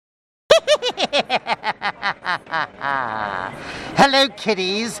Hello,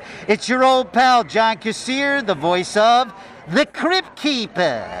 kiddies. It's your old pal, John Kassir, the voice of the Crypt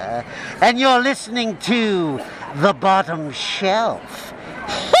Keeper. And you're listening to The Bottom Shelf.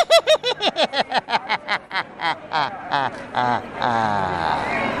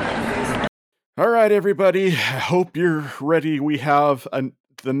 All right, everybody. I hope you're ready. We have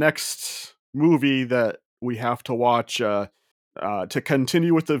the next movie that we have to watch to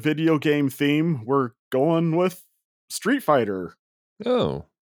continue with the video game theme. We're going with Street Fighter. Oh.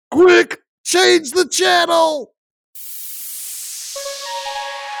 Quick! Change the channel!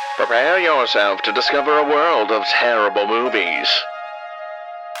 Prepare yourself to discover a world of terrible movies.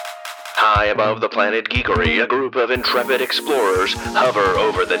 High above the planet Geekery, a group of intrepid explorers hover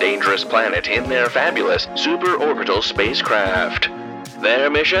over the dangerous planet in their fabulous super-orbital spacecraft. Their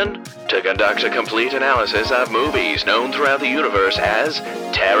mission? To conduct a complete analysis of movies known throughout the universe as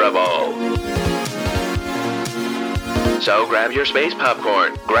terrible. So grab your space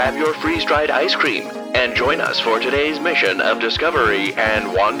popcorn, grab your freeze-dried ice cream, and join us for today's mission of discovery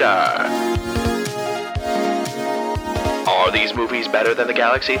and wonder. Are these movies better than the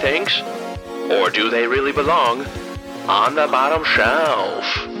galaxy thinks? Or do they really belong on the bottom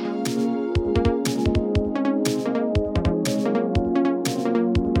shelf?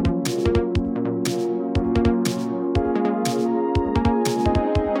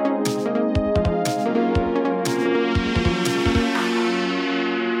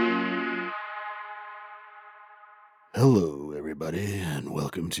 Hello, everybody, and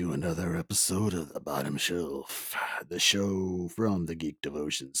welcome to another episode of The Bottom Shelf, the show from the Geek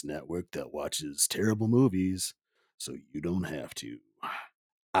Devotions Network that watches terrible movies so you don't have to.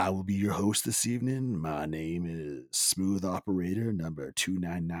 I will be your host this evening. My name is Smooth Operator number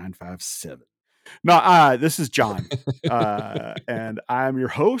 29957. No, this is John, and I'm your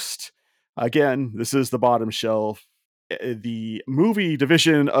host. Again, this is The Bottom Shelf, the movie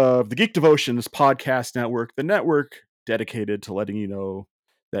division of the Geek Devotions podcast network, the network dedicated to letting you know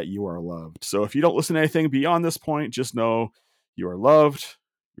that you are loved. So if you don't listen to anything beyond this point, just know you are loved,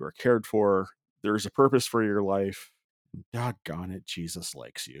 you are cared for, there's a purpose for your life. Doggone it, Jesus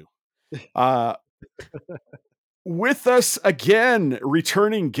likes you. With us again,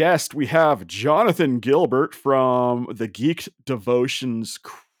 returning guest, we have Jonathan Gilbert from the Geek Devotions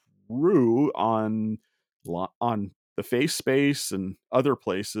crew on the Face Space and other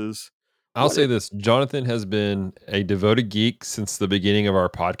places. I'll say this. Jonathan has been a devoted geek since the beginning of our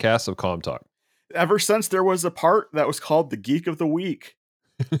podcast of Calm Talk. Ever since there was a part that was called the Geek of the Week.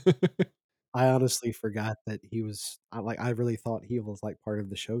 I honestly forgot that he was I really thought he was like part of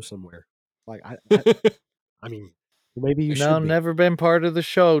the show somewhere. Like I mean, maybe you should be. Never been part of the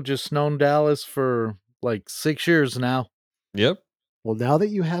show, just known Dallas for like 6 years now. Yep. Well, now that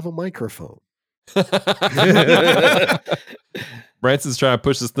you have a microphone. Branson's trying to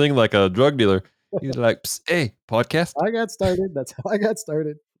push this thing like a drug dealer. He's like, hey, podcast. I got started. That's how I got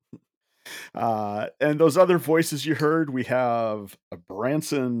started. And those other voices you heard, we have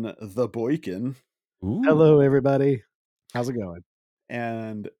Branson the Boykin. Ooh. Hello, everybody. How's it going?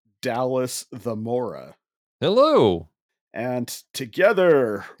 And Dallas the Mora. Hello. And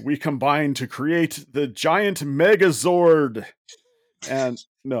together we combine to create the giant Megazord. And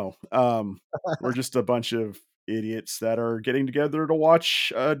no, we're just a bunch of idiots that are getting together to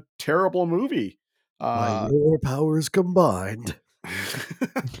watch a terrible movie. By your powers combined.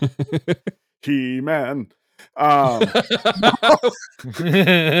 He-Man.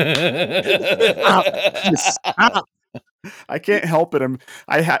 Stop. I can't help it.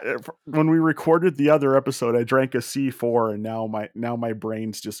 When we recorded the other episode, I drank a C4, and now my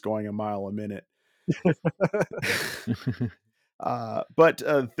brain's just going a mile a minute. But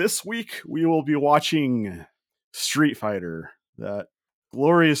this week we will be watching Street Fighter, that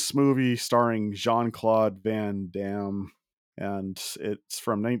glorious movie starring Jean-Claude Van Damme, and it's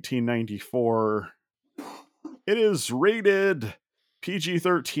from 1994. It is rated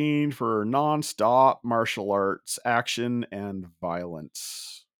PG-13 for non-stop martial arts, action, and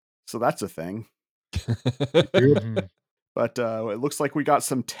violence. So that's a thing. But it looks like we got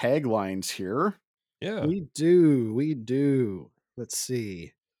some taglines here. Yeah. We do. Let's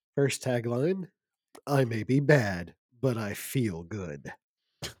see. First tagline. I may be bad, but I feel good.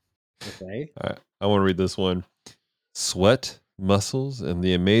 Okay. All right. I want to read this one. Sweat, muscles, and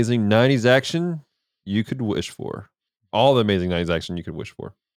the amazing 90s action you could wish for. All the amazing 90s action you could wish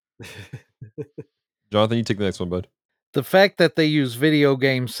for. Jonathan, you take the next one, bud. The fact that they use video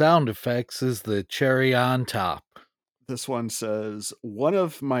game sound effects is the cherry on top. This one says, one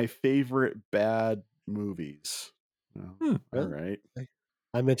of my favorite bad movies. Oh, all right.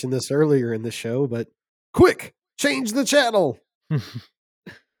 I mentioned this earlier in the show, but quick, change the channel.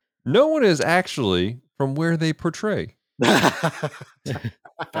 No one is actually from where they portray.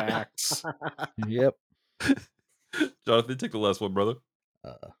 Facts. Yep. Jonathan, take the last one, brother.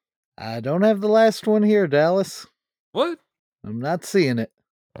 I don't have the last one here, Dallas. What? I'm not seeing it.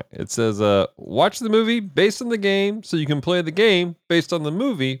 It says, watch the movie based on the game so you can play the game based on the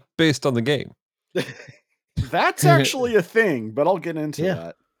movie based on the game. That's actually a thing, but I'll get into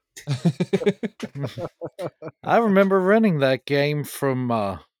Yeah. that. I remember renting that game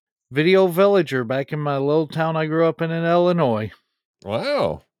from Video Villager back in my little town I grew up in Illinois.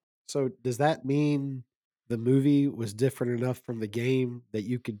 Wow. So does that mean the movie was different enough from the game that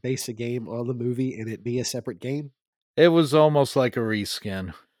you could base a game on the movie and it be a separate game? It was almost like a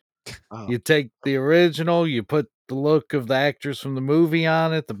reskin. Oh. You take the original, you put the look of the actors from the movie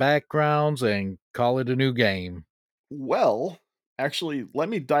on it, the backgrounds, and call it a new game. Well, actually, let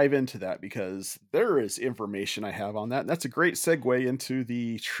me dive into that because there is information I have on that. And that's a great segue into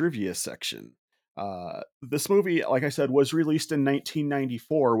the trivia section. This movie, like I said, was released in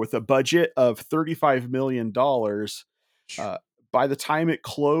 1994 with a budget of $35 million. By the time it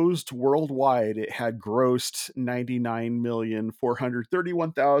closed worldwide, it had grossed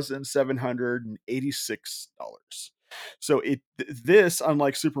 $99,431,786. So this,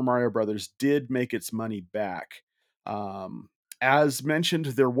 unlike Super Mario Brothers, did make its money back. As mentioned,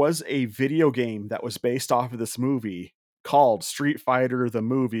 there was a video game that was based off of this movie called Street Fighter the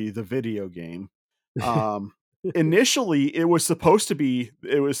Movie, the video game. Initially, it was supposed to be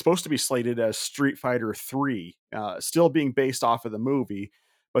slated as Street Fighter 3, still being based off of the movie,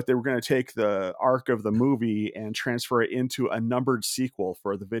 but they were going to take the arc of the movie and transfer it into a numbered sequel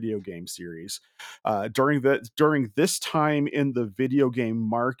for the video game series. During this time in the video game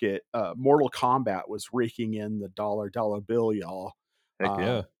market, Mortal Kombat was raking in the dollar bill, y'all. Heck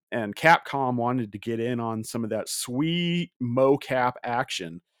yeah. And Capcom wanted to get in on some of that sweet mocap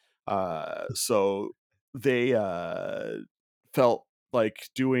action. So they felt like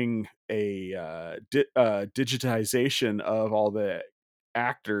doing a digitization of all the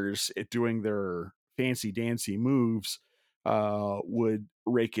actors doing their fancy dancy moves would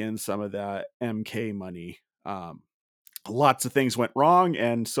rake in some of that MK money. Lots of things went wrong,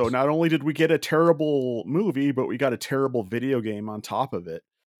 and so not only did we get a terrible movie, but we got a terrible video game on top of it.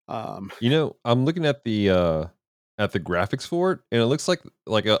 I'm looking at the graphics for it, and it looks like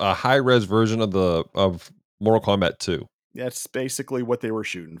a high res version of Mortal Kombat 2. That's basically what they were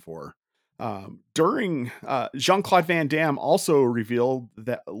shooting for. During Jean-Claude Van Damme also revealed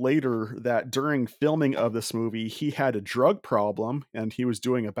that later that during filming of this movie, he had a drug problem and he was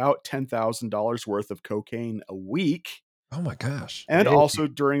doing about $10,000 worth of cocaine a week. Oh my gosh. And also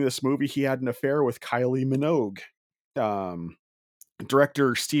during this movie, he had an affair with Kylie Minogue.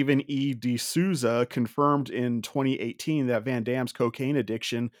 Director Stephen E. D'Souza confirmed in 2018 that Van Damme's cocaine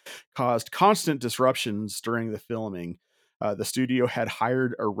addiction caused constant disruptions during the filming. The studio had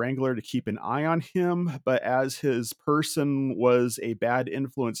hired a wrangler to keep an eye on him, but as his person was a bad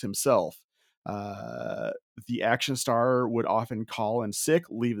influence himself, the action star would often call in sick,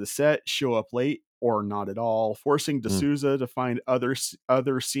 leave the set, show up late, or not at all, forcing D'Souza to find other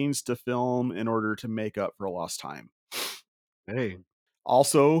scenes to film in order to make up for lost time. Hey.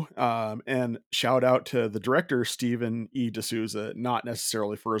 Also, and shout out to the director, Stephen E. D'Souza, not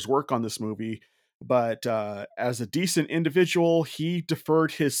necessarily for his work on this movie, but as a decent individual, he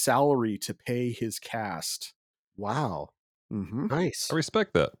deferred his salary to pay his cast. Wow. Mm-hmm. Nice. I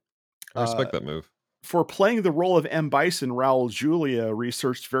respect that. I respect that move. For playing the role of M. Bison, Raul Julia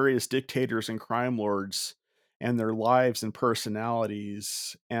researched various dictators and crime lords and their lives and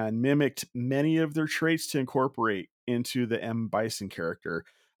personalities and mimicked many of their traits to incorporate into the M. Bison character.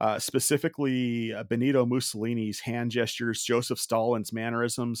 Specifically, Benito Mussolini's hand gestures, Joseph Stalin's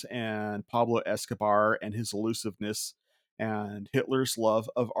mannerisms, and Pablo Escobar and his elusiveness, and Hitler's love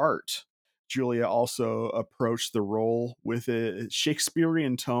of art. Julia also approached the role with a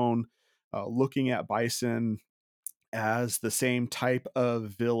Shakespearean tone, looking at Bison as the same type of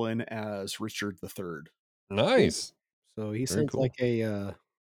villain as Richard III. Nice. So he Very sounds cool.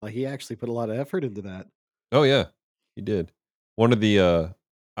 like he actually put a lot of effort into that. Oh yeah, he did. One of the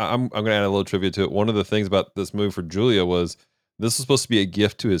I'm going to add a little trivia to it. One of the things about this move for Julia was this was supposed to be a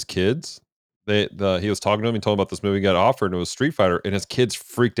gift to his kids. He was talking to him. He told him about this movie, got offered, and it was Street Fighter, and his kids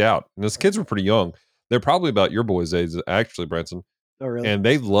freaked out. And his kids were pretty young. They're probably about your boys' age, actually, Branson. Oh, really? And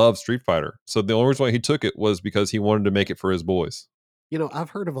they love Street Fighter. So the only reason why he took it was because he wanted to make it for his boys. You know, I've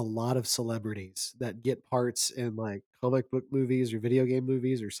heard of a lot of celebrities that get parts in like comic book movies or video game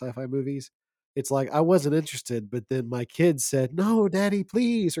movies or sci-fi movies it's like I wasn't interested, but then my kids said, "No, Daddy,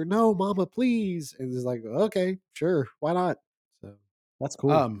 please," or "No, Mama, please," and it's like, "Okay, sure, why not?" So that's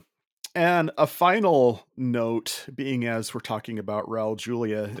cool. And a final note, being as we're talking about Raul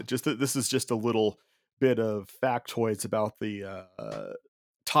Julia, just that this is just a little bit of factoids about the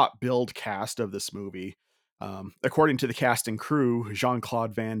top billed cast of this movie. According to the cast and crew,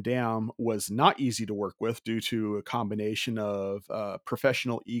 Jean-Claude Van Damme was not easy to work with due to a combination of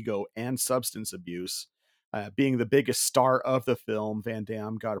professional ego and substance abuse. Being the biggest star of the film, Van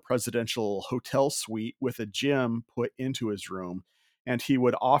Damme got a presidential hotel suite with a gym put into his room, and he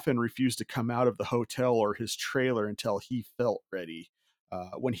would often refuse to come out of the hotel or his trailer until he felt ready.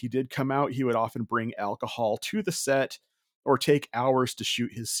 When he did come out, he would often bring alcohol to the set or take hours to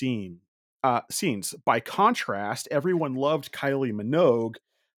shoot his scenes. By contrast, everyone loved Kylie Minogue,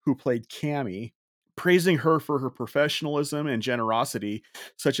 who played Cammy, praising her for her professionalism and generosity,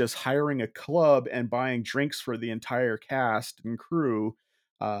 such as hiring a club and buying drinks for the entire cast and crew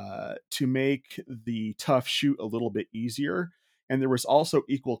to make the tough shoot a little bit easier. And there was also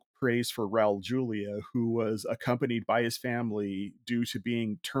equal praise for Raul Julia, who was accompanied by his family due to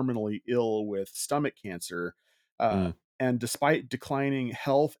being terminally ill with stomach cancer. And despite declining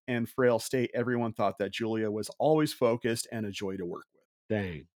health and frail state, everyone thought that Julia was always focused and a joy to work with.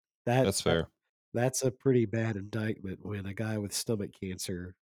 Dang, That's fair. that's a pretty bad indictment when a guy with stomach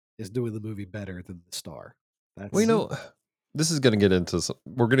cancer is doing the movie better than the star. That's Well, you know, this is going to get into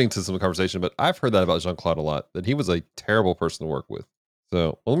we're getting to some conversation, but I've heard that about Jean-Claude a lot, that he was a terrible person to work with.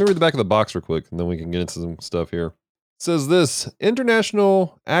 So let me read the back of the box real quick, and then we can get into some stuff here. It says this: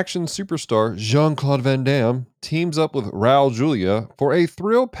 international action superstar Jean-Claude Van Damme teams up with Raul Julia for a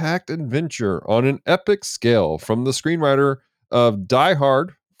thrill-packed adventure on an epic scale from the screenwriter of Die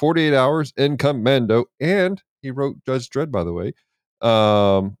Hard, 48 Hours, and Commando, and he wrote Judge Dredd, by the way.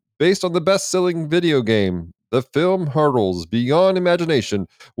 Based on the best-selling video game, the film hurdles beyond imagination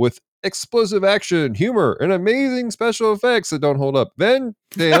with explosive action, humor, and amazing special effects that don't hold up. Van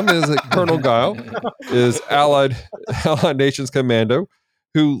Damme is Colonel Guile, is Allied Nations Commando,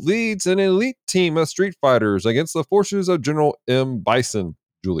 who leads an elite team of street fighters against the forces of General M. Bison,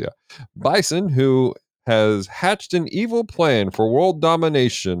 Julia. Bison, who has hatched an evil plan for world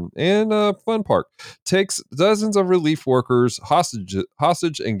domination, and a fun part, takes dozens of relief workers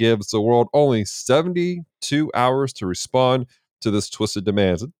hostage and gives the world only 72 hours to respond to this twisted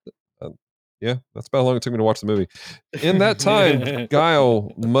demands. Yeah, that's about how long it took me to watch the movie. In that time,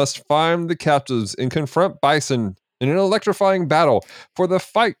 Guile must find the captives and confront Bison in an electrifying battle for the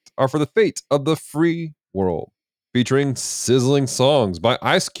fate of the free world. Featuring sizzling songs by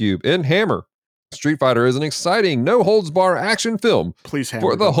Ice Cube and Hammer, Street Fighter is an exciting, no-holds-bar action film Please, Hammer,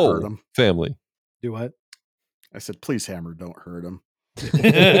 for the don't hurt whole him. family. do what? I said, please, Hammer, don't hurt him.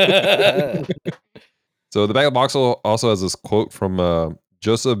 So the back of the box also has this quote from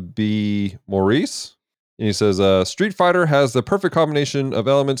Joseph B. Maurice. And he says, Street Fighter has the perfect combination of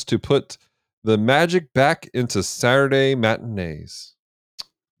elements to put the magic back into Saturday matinees.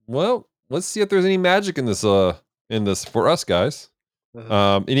 Well, let's see if there's any magic in this for us guys.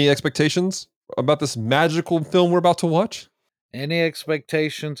 Any expectations about this magical film we're about to watch? Any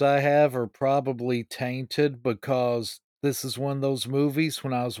expectations I have are probably tainted because this is one of those movies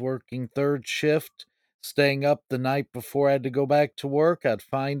when I was working third shift, staying up the night before I had to go back to work, I'd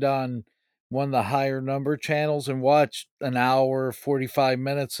find on one of the higher number channels and watch an hour, 45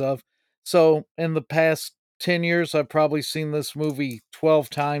 minutes of. So in the past 10 years, I've probably seen this movie 12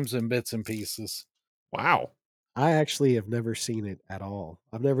 times in bits and pieces. Wow. I actually have never seen it at all.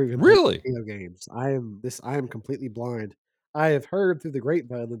 I've never even Really? played video games. I am completely blind. I have heard through the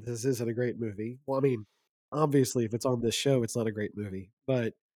grapevine that this isn't a great movie. Well, I mean, obviously if it's on this show, it's not a great movie.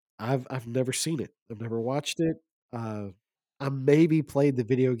 But I've never seen it. I've never watched it. I maybe played the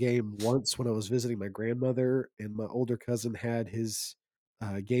video game once when I was visiting my grandmother, and my older cousin had his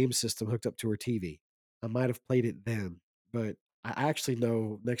game system hooked up to her TV. I might have played it then, but I actually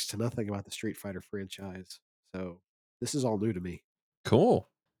know next to nothing about the Street Fighter franchise. So this is all new to me. Cool.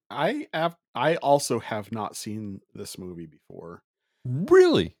 I also have not seen this movie before.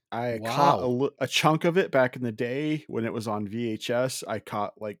 Really? I Wow. caught a chunk of it back in the day when it was on VHS. I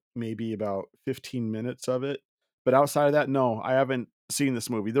caught like maybe about 15 minutes of it. But outside of that, no, I haven't seen this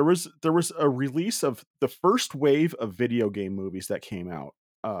movie. There was a release of the first wave of video game movies that came out,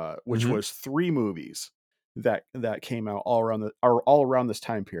 which Mhm. was 3 movies that came out all around this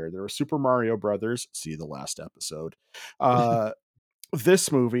time period. There was Super Mario Brothers, see the last episode.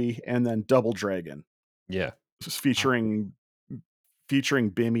 This movie, and then Double Dragon, Yeah. featuring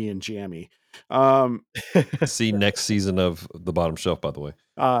Bimmy and Jammy. Um, See next season of The Bottom Shelf, by the way.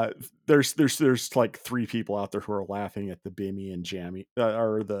 there's like 3 people out there who are laughing at the Bimmy and Jammy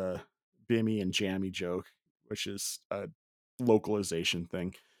or the Bimmy and Jammy joke, which is a localization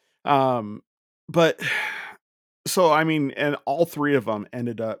thing. But so I mean, and all 3 of them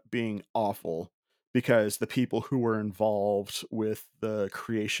ended up being awful because the people who were involved with the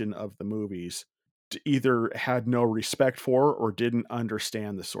creation of the movies either had no respect for or didn't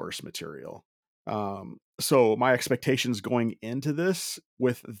understand the source material. So my expectations going into this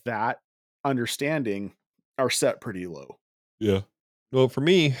with that understanding are set pretty low. Yeah. Well, for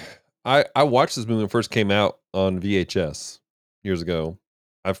me, I watched this movie when it first came out on VHS years ago.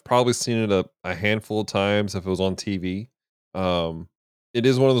 I've probably seen it a handful of times if it was on TV. Um, it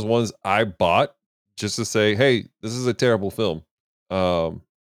is one of those ones I bought just to say, "Hey, this is a terrible film."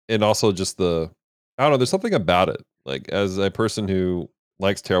 And also just I don't know, there's something about it. Like as a person who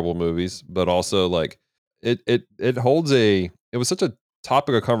likes terrible movies, but also like it holds it was such a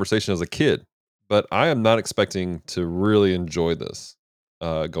topic of conversation as a kid, but I am not expecting to really enjoy this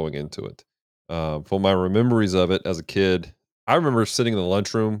going into it. From my memories of it as a kid, I remember sitting in the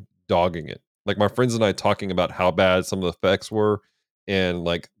lunchroom dogging it. Like my friends and I talking about how bad some of the effects were and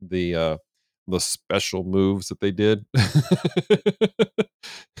like the special moves that they did.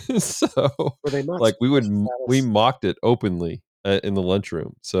 So Were they not like special we status? mocked it openly in the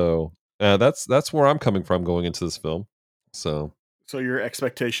lunchroom. So that's where I'm coming from going into this film. So So your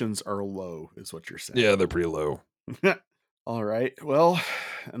expectations are low, is what you're saying. yeah, they're pretty low. All right. Well,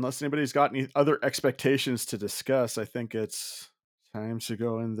 unless anybody's got any other expectations to discuss, I think it's time to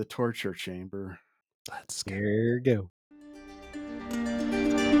go in the torture chamber. Let's go. Here you go.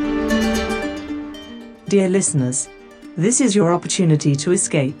 Dear listeners, this is your opportunity to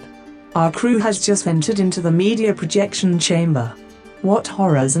escape. Our crew has just entered into the media projection chamber. What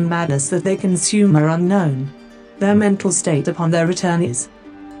horrors and madness that they consume are unknown. Their mental state upon their return is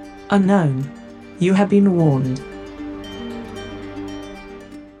unknown. You have been warned.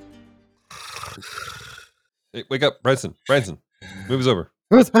 Hey, wake up, Branson. Branson, movie's over.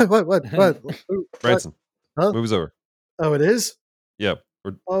 What? Branson, Huh? movie's over. Oh, it is? Yeah,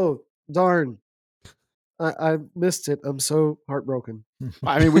 Oh, darn. I missed it. I'm so heartbroken.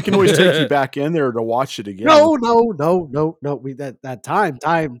 I mean, we can always take you back in there to watch it again. No. We that time.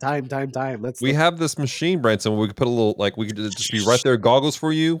 Let's we have this machine, Branson. Where we could put a little, like, we could just be right there, goggles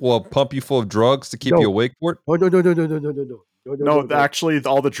for you. We'll pump you full of drugs to keep No. you awake for it. No. No, actually,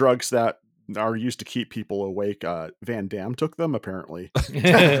 all the drugs that are used to keep people awake, Van Damme took them, apparently.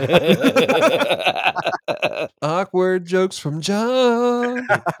 Awkward jokes from John.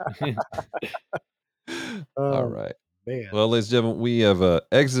 All Oh, right. man. Well, ladies and gentlemen, we have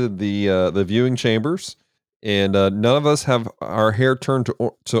exited the viewing chambers, and none of us have our hair turned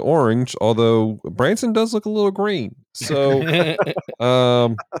to orange. Although Branson does look a little green. So,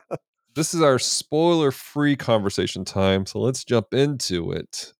 this is our spoiler-free conversation time. So let's jump into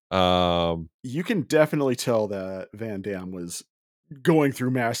it. You can definitely tell that Van Damme was going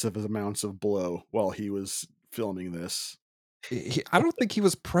through massive amounts of blow while he was filming this. I don't think he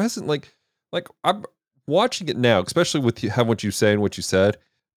was present. Like I'm watching it now, especially with how what you say and what you said.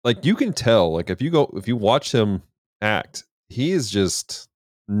 Like you can tell. Like if you watch him act, he is just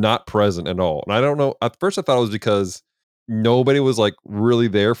not present at all. And I don't know. At first, I thought it was because nobody was like really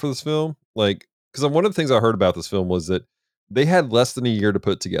there for this film. Like because one of the things I heard about this film was that they had less than a year to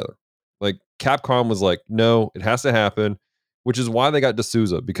put it together. Like Capcom was like, no, it has to happen, which is why they got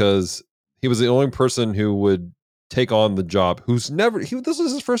D'Souza because he was the only person who would take on the job who's never this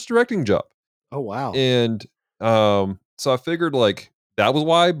was his first directing job. Oh, wow. And so I figured like that was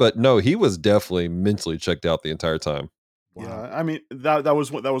why, but no, he was definitely mentally checked out the entire time. Wow. Yeah, I mean that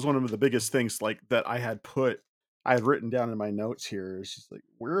was one of the biggest things like that I had written down in my notes here. It's just like,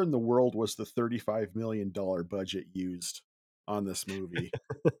 where in the world was the $35 million budget used on this movie?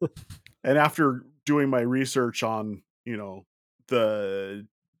 And after doing my research on, the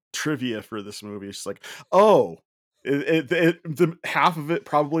trivia for this movie, it's like, oh, the half of it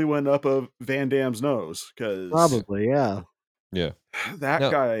probably went up of Van Damme's nose because Probably, yeah. Yeah. that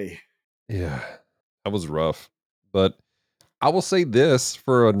Now- guy. Yeah. That was rough. But I will say this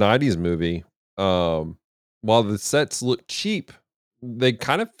for a 90s movie, while the sets look cheap, they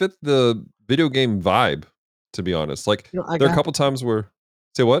kind of fit the video game vibe, to be honest. Like You know, I there are a got couple times where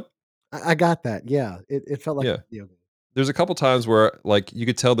say what? I got that. Yeah. It felt like Yeah. a video game. There's a couple times where like you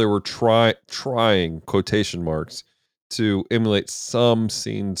could tell they were trying quotation marks to emulate some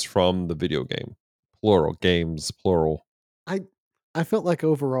scenes from the video game. Plural games, plural. I felt like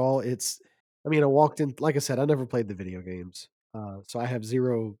overall I walked in, like I said, I never played the video games. So I have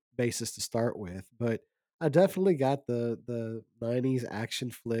zero basis to start with, but I definitely got the 90s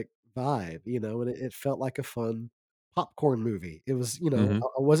action flick vibe, and it felt like a fun popcorn movie. It was, Hmm.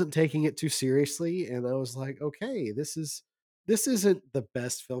 I wasn't taking it too seriously, and I was like, okay, this isn't the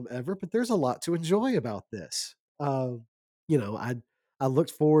best film ever, but there's a lot to enjoy about this. You know, I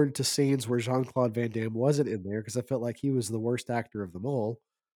looked forward to scenes where Jean-Claude Van Damme wasn't in there because I felt like he was the worst actor of them all.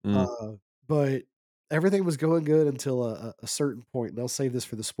 Mm, But everything was going good until a certain point, and I'll save this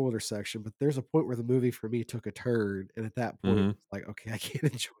for the spoiler section. But there's a point where the movie for me took a turn, and at that point, hmm. it's like, okay, I can't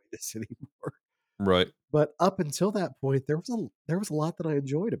enjoy this anymore. Right. But up until that point, there was a lot that I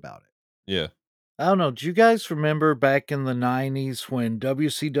enjoyed about it. Yeah. I don't know. Do you guys remember back in the 90s when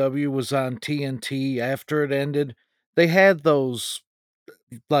WCW was on TNT after it ended? They had those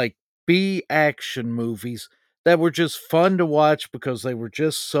like B action movies that were just fun to watch because they were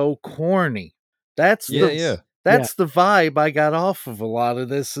just so corny. That's Yeah. the Yeah. Yes. Yeah. that's the vibe I got off of a lot of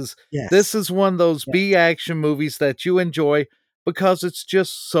this is this Yes. is one of those Yes. B action movies that you enjoy because it's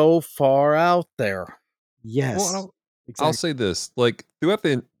just so far out there. Well, Yes. I'll Exactly. say this: like throughout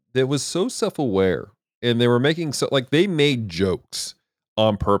it was so self-aware, and they were making so like they made jokes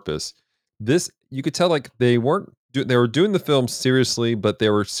on purpose. This you could tell like they weren't they were doing the film seriously, but they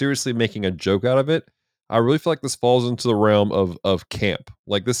were seriously making a joke out of it. I really feel like this falls into the realm of camp.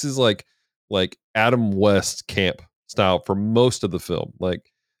 Like this is like Adam West camp style for most of the film. Like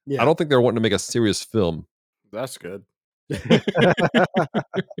I Yeah. don't think they're wanting to make a serious film. That's good.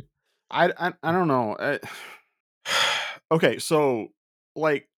 I don't know. Okay, so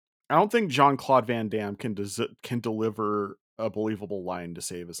like I don't think Jean-Claude Van Damme can deliver a believable line to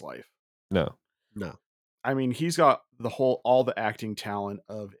save his life. No. No. I mean, he's got all the acting talent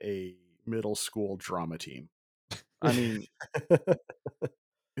of a middle school drama team. I mean,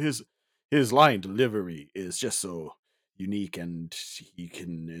 his line delivery is just so unique, and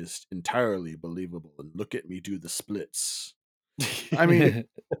is entirely believable. And look at me do the splits. I mean,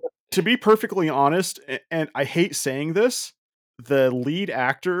 to be perfectly honest, and I hate saying this, the lead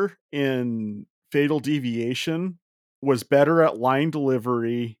actor in Fatal Deviation was better at line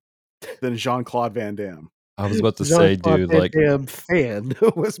delivery than Jean-Claude Van Damme. I was about to say, Jean-Claude dude, Van like Damme fan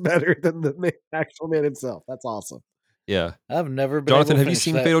was better than the actual man himself. That's awesome. yeah. I've never been Jonathan, able to have you finish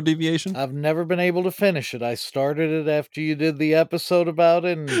seen that. Fatal Deviation? I've never been able to finish it. I started it after you did the episode about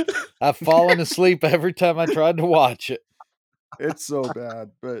it, and I've fallen asleep every time I tried to watch it. It's so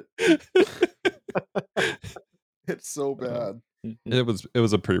bad, but it's so bad. It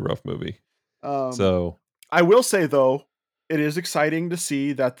was a pretty rough movie. So I will say though, it is exciting to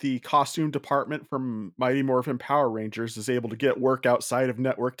see that the costume department from Mighty Morphin Power Rangers is able to get work outside of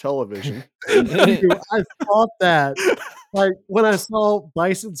network television. Dude, I thought that. Like when I saw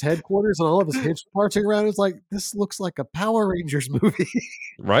Bison's headquarters and all of his henchmen marching around, it's like this looks like a Power Rangers movie.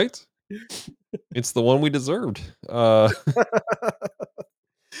 right? It's the one we deserved.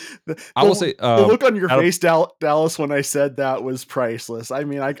 I will say the look on your out of- face, Dallas, when I said that was priceless. I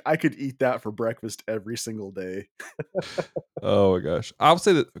mean, I could eat that for breakfast every single day. oh my gosh. I would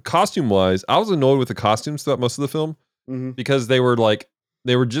say that costume wise, I was annoyed with the costumes throughout most of the film because they were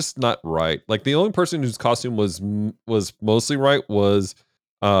just not right. Like the only person whose costume was mostly right was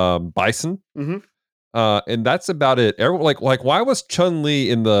Bison. And that's about it. Everyone like why was Chun-Li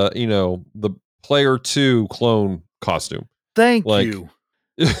in the the Player 2 clone costume? Thank Like- you.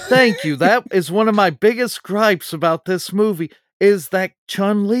 Thank you. That is one of my biggest gripes about this movie is that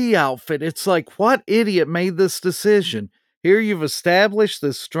Chun-Li outfit. It's like, what idiot made this decision? Here you've established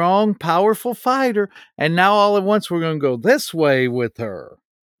this strong, powerful fighter, and now all at once we're going to go this way with her.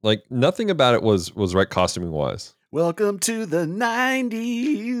 Like nothing about it was right costuming wise. Welcome to the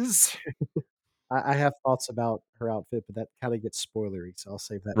 90s. I have thoughts about her outfit, but that kind of gets spoilery, so I'll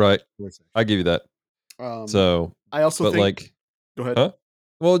save that. for Right. the spoiler section. I give you that. So I also but think like go ahead. Huh?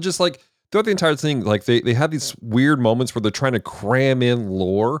 Well, just like throughout the entire thing, like they had these weird moments where they're trying to cram in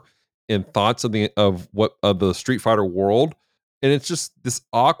lore and thoughts of the Street Fighter world, and it's just this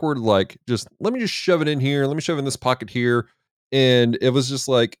awkward like just let me just shove it in here, let me shove it in this pocket here, and it was just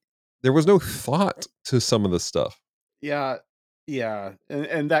like there was no thought to some of this stuff. Yeah.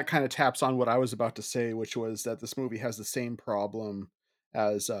 And that kind of taps on what I was about to say, which was that this movie has the same problem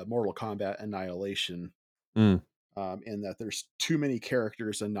as Mortal Kombat Annihilation. In that there's too many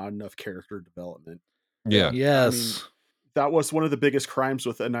characters and not enough character development. Yeah. Yes. That was one of the biggest crimes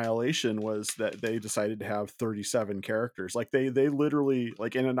with Annihilation was that they decided to have 37 characters. Like they literally,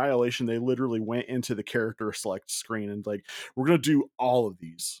 like in Annihilation, they literally went into the character select screen and like, we're going to do all of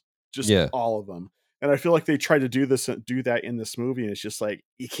these, just all of them. And I feel like they tried to do that in this movie. And it's just like,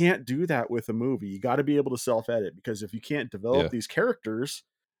 you can't do that with a movie. You got to be able to self-edit, because if you can't develop these characters,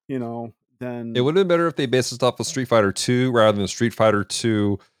 then It would have been better if they based this off of Street Fighter 2 rather than Street Fighter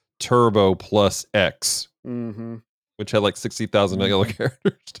 2 Turbo plus X, Mhm. which had like 60,000 other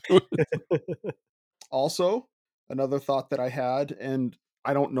characters to it. Also, another thought that I had, and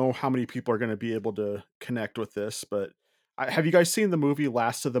I don't know how many people are going to be able to connect with this, but have you guys seen the movie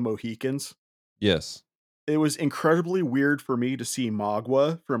Last of the Mohicans? Yes. It was incredibly weird for me to see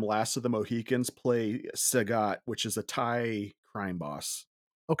Magua from Last of the Mohicans play Sagat, which is a Thai crime boss.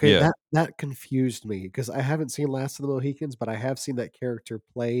 Okay, Yeah. that confused me because I haven't seen Last of the Mohicans, but I have seen that character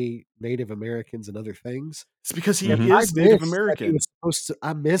play Native Americans and other things. It's because he Mhm. is Native That he American. was supposed to.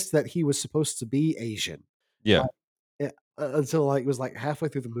 I missed that he was supposed to be Asian. Yeah. Until like it was like halfway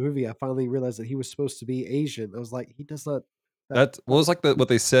through the movie, I finally realized that he was supposed to be Asian. I was like, he does not. That was like what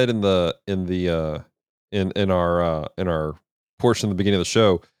they said in our portion of the beginning of the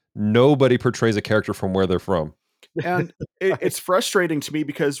show. Nobody portrays a character from where they're from. And it's frustrating to me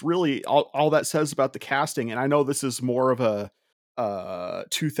because really all that says about the casting, and I know this is more of a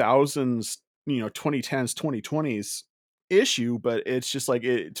 2000s, 2010s, 2020s issue, but it's just like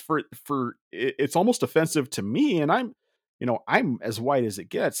it's almost offensive to me, and I'm as white as it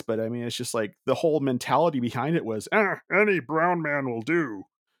gets, but I mean it's just like the whole mentality behind it was any brown man will do,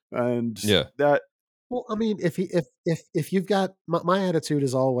 and Yeah. that Well, I mean, if you've got my attitude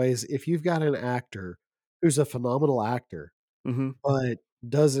is always if you've got an actor who's a phenomenal actor mhm. but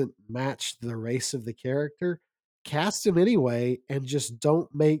doesn't match the race of the character, cast him anyway and just don't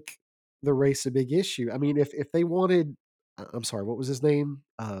make the race a big issue. I mean, if they wanted, I'm sorry, what was his name?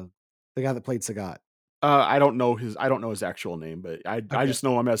 The guy that played Sagat. I don't know his actual name, but I Okay. just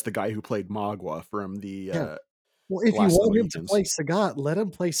know him as the guy who played Magua from the Yeah. Well, if you Last of the want him to Mohicans. play Sagat, let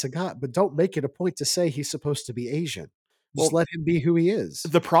him play Sagat, but don't make it a point to say he's supposed to be Asian. Just Well, let him be who he is.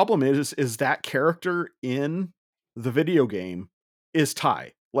 the problem is that character in the video game is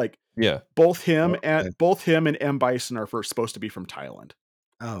Thai. Like Yeah. both him Okay. and M Bison are first supposed to be from Thailand.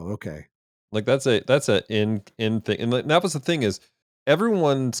 Oh, okay. Like that's a in thing. And that was the thing is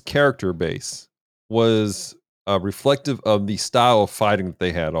everyone's character base was reflective of the style of fighting that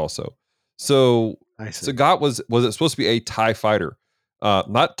they had also. So I see. Sagat was it supposed to be a TIE fighter?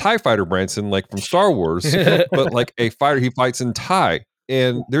 Not TIE fighter Branson, like from Star Wars, but like a fighter he fights in TIE.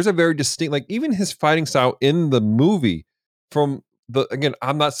 And there's a very distinct, like even his fighting style in the movie from again,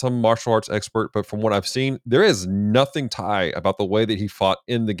 I'm not some martial arts expert, but from what I've seen, there is nothing TIE about the way that he fought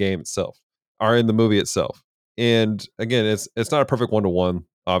in the game itself or in the movie itself. And again, it's not a perfect 1-to-1,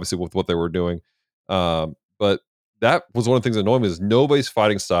 obviously, with what they were doing. But that was one of the things that annoyed me is nobody's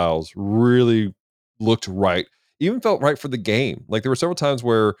fighting styles really looked right. Even felt right for the game. Like there were several times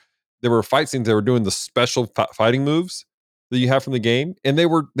where there were fight scenes that were doing the special fighting moves that you have from the game, and they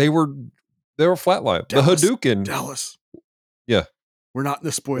were flatline. The Dallas, Hadouken. Dallas. Yeah. We're not in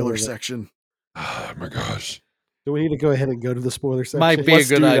the spoiler is it? section. Oh my gosh. Do we need to go ahead and go to the spoiler section? Might be a Let's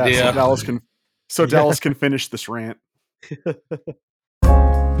good do that idea. so Dallas can finish this rant.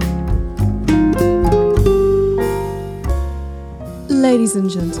 Ladies and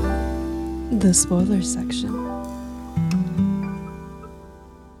gentlemen, the spoiler section.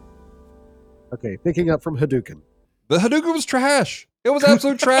 Okay, picking up from Hadouken. The Hadouken was trash. It was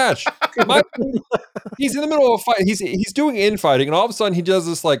absolute trash. He's in the middle of a fight. He's doing infighting, and all of a sudden he does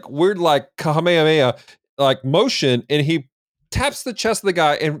this like weird like Kamehameha like motion, and he taps the chest of the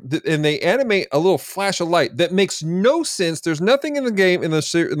guy, and they animate a little flash of light that makes no sense. There's nothing in the game in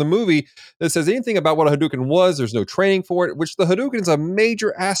the movie that says anything about what a Hadouken was. There's no training for it, which the Hadouken is a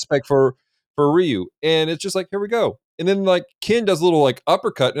major aspect for Ryu, and it's just like here we go. And then like Ken does a little like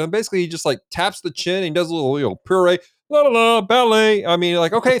uppercut, and basically he just like taps the chin and he does a little puree. La la la ballet. I mean,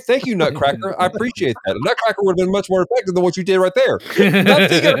 like, okay, thank you, Nutcracker. I appreciate that. Nutcracker would have been much more effective than what you did right there.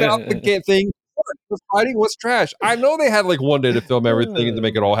 Nothing about the thing. The fighting was trash. I know they had like one day to film everything and to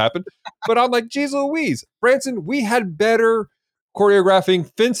make it all happen, but I'm like, geez Louise, Branson, we had better choreographing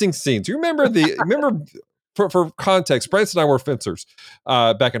fencing scenes. You remember for context, Branson and I were fencers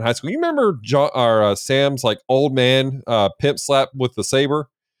back in high school. You remember Sam's like old man pimp slap with the saber?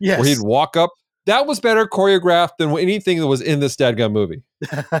 Yes. Where he'd walk up. That was better choreographed than anything that was in this dadgum movie.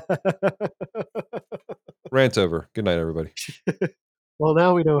 Rant over. Good night, everybody. Well,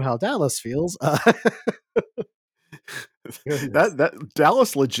 now we know how Dallas feels. That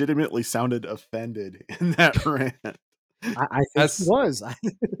Dallas legitimately sounded offended in that rant. I think he was.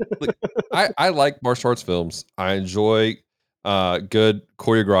 Look, I like martial arts films. I enjoy good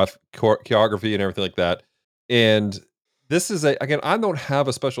choreography and everything like that. And this is again, I don't have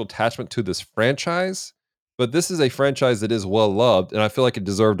a special attachment to this franchise, but this is a franchise that is well loved, and I feel like it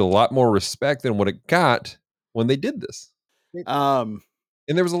deserved a lot more respect than what it got when they did this. And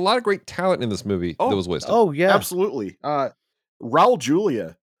And there was a lot of great talent in this movie that was wasted. Oh yeah. Absolutely. Raul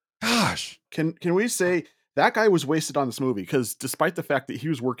Julia. Gosh. Can we say that guy was wasted on this movie? Because despite the fact that he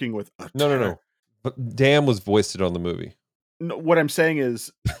was working with a No. But Dan was voiced on the movie. No, what I'm saying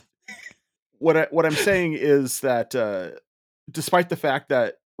is what I'm saying is that despite the fact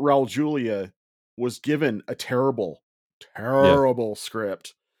that Raul Julia was given a terrible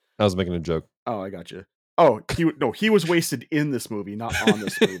script. I was making a joke. Oh, I got you. Oh, he was wasted in this movie, not on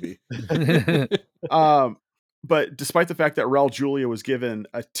this movie. But despite the fact that Raul Julia was given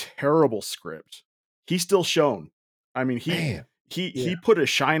a terrible script, he still shone. I mean, he put a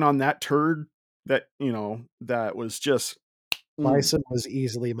shine on that turd that, that was just Bison was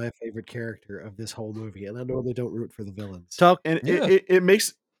easily my favorite character of this whole movie, and I normally don't root for the villains.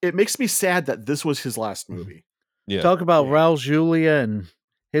 It makes me sad that this was his last movie. Yeah. Talk about Raul Julia and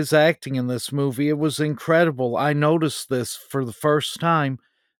his acting in this movie. It was incredible. I noticed this for the first time.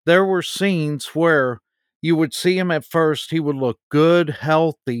 There were scenes where you would see him at first. He would look good,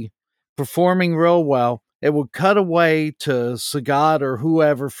 healthy, performing real well. It would cut away to Sagat or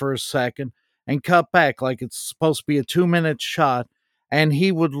whoever for a second and cut back like it's supposed to be a 2-minute shot. And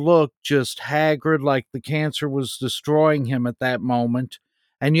he would look just haggard, like the cancer was destroying him at that moment.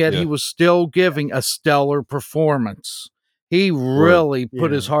 And yet he was still giving a stellar performance. He really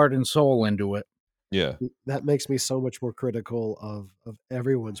put his heart and soul into it. Yeah. That makes me so much more critical of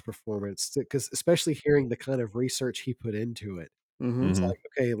everyone's performance, because especially hearing the kind of research he put into it. It's like,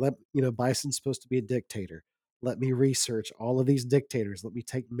 okay, Bison's supposed to be a dictator. Let me research all of these dictators. Let me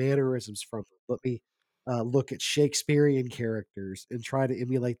take mannerisms from them. Let me look at Shakespearean characters and try to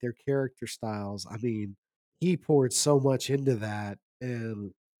emulate their character styles. I mean, he poured so much into that.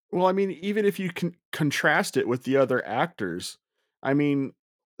 And well, I mean, even if you can contrast it with the other actors, I mean,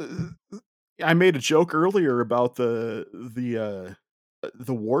 I made a joke earlier about the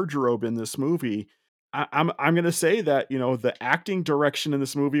wardrobe in this movie. I'm going to say that, the acting direction in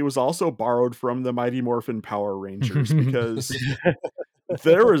this movie was also borrowed from the Mighty Morphin Power Rangers, because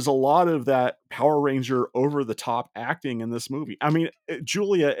there is a lot of that Power Ranger over the top acting in this movie. I mean,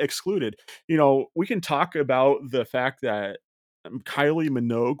 Julia excluded. We can talk about the fact that Kylie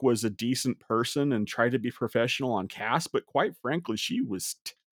Minogue was a decent person and tried to be professional on cast, but quite frankly, she was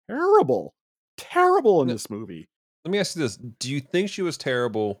terrible in this movie. Let me ask you this. Do you think she was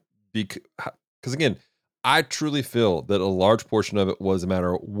terrible because again, I truly feel that a large portion of it was a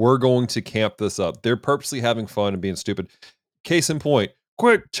matter of, we're going to camp this up. They're purposely having fun and being stupid. Case in point,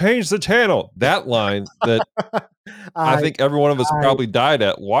 quick, change the channel. That line that I think every one of us probably died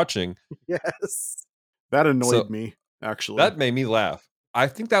at watching. Yes. That annoyed me, actually. That made me laugh. I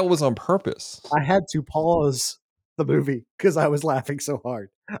think that was on purpose. I had to pause the movie because I was laughing so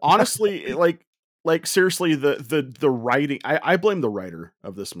hard. Honestly, like seriously, the writing, I blame the writer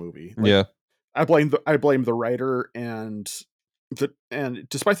of this movie. I blame the writer, and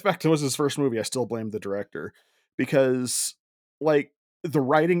despite the fact it was his first movie, I still blame the director, because the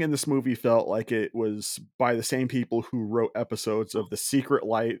writing in this movie felt like it was by the same people who wrote episodes of The Secret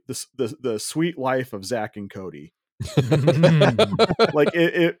Life, the Sweet Life of Zack and Cody.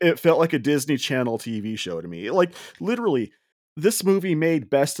 It felt like a Disney Channel TV show to me. Literally, this movie made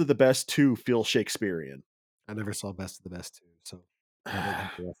Best of the Best 2 feel Shakespearean. I never saw Best of the Best 2, so I don't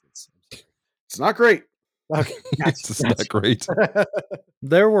have the reference. It's not great. Okay, it's not great.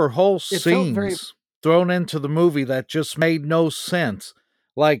 There were whole scenes thrown into the movie that just made no sense.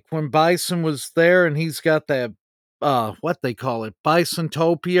 Like when Bison was there and he's got that, what they call it,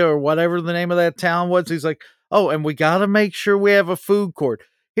 Bisontopia or whatever the name of that town was. He's like, oh, and we got to make sure we have a food court.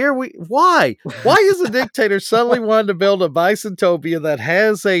 Why is the dictator suddenly wanting to build a Bisontopia that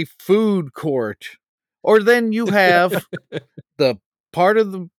has a food court? Or then you have the part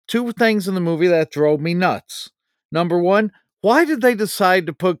of the two things in the movie that drove me nuts. Number one, why did they decide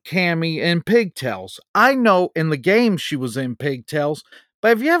to put Cammy in pigtails? I know in the game she was in pigtails, but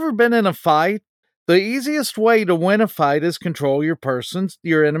have you ever been in a fight? The easiest way to win a fight is control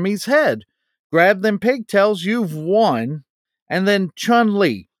your enemy's head. Grab them pigtails, you've won. And then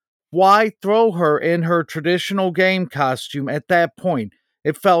Chun-Li. Why throw her in her traditional game costume at that point?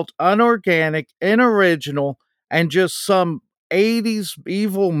 It felt unorganic, unoriginal, and just some 80s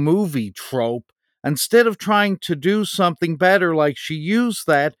evil movie trope. Instead of trying to do something better, like she used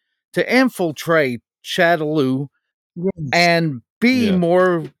that to infiltrate Shadaloo and be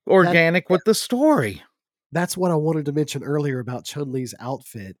more organic with the story. That's what I wanted to mention earlier about Chun-Li's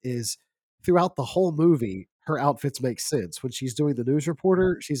outfit is throughout the whole movie, her outfits make sense. When she's doing the news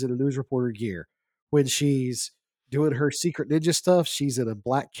reporter, she's in a news reporter gear. When she's doing her secret ninja stuff, she's in a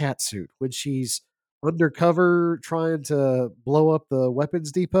black cat suit. When she's undercover trying to blow up the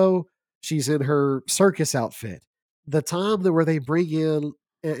weapons depot, she's in her circus outfit. The time that where they bring in,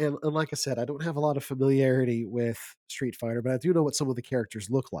 and like I said, I don't have a lot of familiarity with Street Fighter, but I do know what some of the characters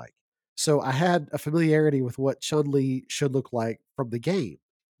look like. So I had a familiarity with what Chun Li should look like from the game.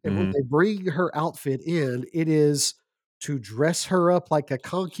 And when Mhm. they bring her outfit in, it is to dress her up like a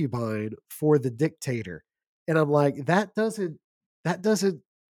concubine for the dictator. And I'm like, that doesn't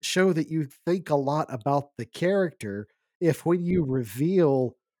show that you think a lot about the character if when you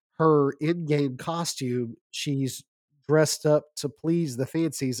reveal her in-game costume, she's dressed up to please the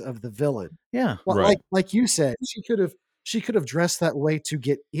fancies of the villain. Yeah. Well, Right. like you said, she could have dressed that way to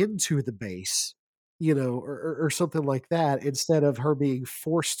get into the base, or something like that, instead of her being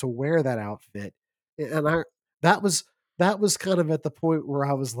forced to wear that outfit. And that was that was kind of at the point where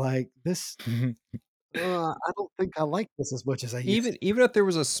I was like, this I don't think I like this as much as I used to. Even if there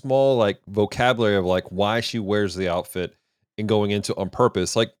was a small like vocabulary of like why she wears the outfit and going into on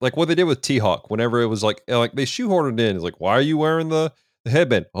purpose, like what they did with T Hawk, whenever it was like they shoehorned it in. It's like, why are you wearing the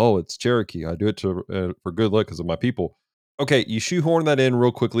headband? Oh, it's Cherokee. I do it to for good luck because of my people. Okay, you shoehorn that in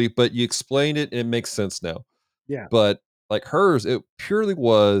real quickly, but you explained it and it makes sense now. Yeah. But like hers, it purely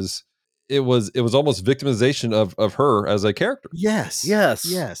was it was almost victimization of her as a character. Yes. Yes.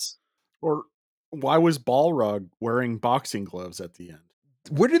 Yes. Or why was Balrog wearing boxing gloves at the end?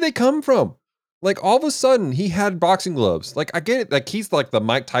 Where did they come from? Like all of a sudden he had boxing gloves. Like I get it, like he's like the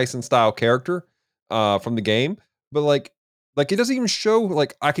Mike Tyson style character from the game, but like it doesn't even show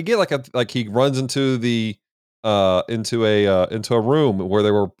like I could get like he runs into the into a room where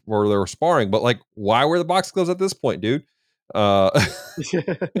they were sparring, but like why wear the boxing gloves at this point, dude? Uh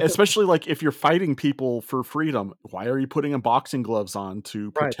Especially like if you're fighting people for freedom, why are you putting boxing gloves on to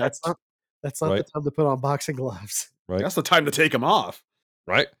Right. protect? That's not the Right. time to put on boxing gloves. right. That's the time to take them off.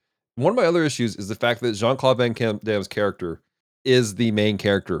 Right. One of my other issues is the fact that Jean-Claude Van Damme's character is the main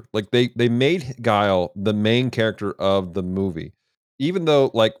character. Like they made Guile the main character of the movie, even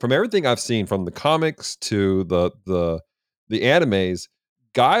though like from everything I've seen from the comics to the animes,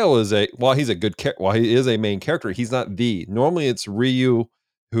 Guile is while he's a good while he is a main character, he's not the. Normally it's Ryu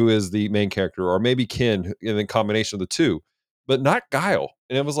who is the main character, or maybe Ken in a combination of the two, but not Guile.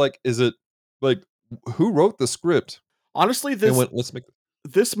 And it was like, is it like who wrote the script Honestly, and went, let's make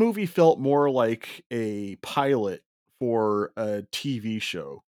this movie felt more like a pilot for a TV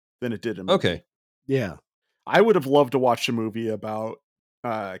show than it did a movie. okay. Yeah. I would have loved to watch a movie about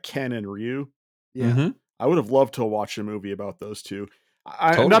Ken and Ryu. Yeah. Mhm. I would have loved to watch a movie about those two.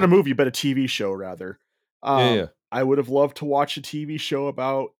 Not Totally. a movie, but a TV show rather. Yeah. I would have loved to watch a TV show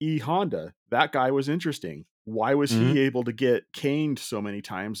about E Honda. That guy was interesting. Why was Mhm. he able to get caned so many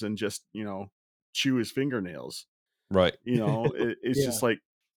times and just, chew his fingernails? Right. It's Yeah. just like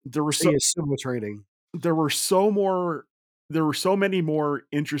there were He so is sumo training. there were so many more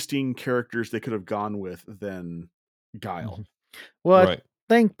interesting characters they could have gone with than Guile. Well, Right. I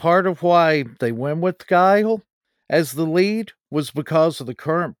think part of why they went with Guile as the lead was because of the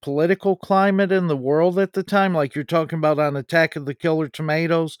current political climate in the world at the time. Like you're talking about on Attack of the Killer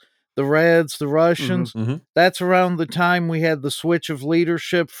Tomatoes, the Reds, the Russians. Mhm. That's around the time we had the switch of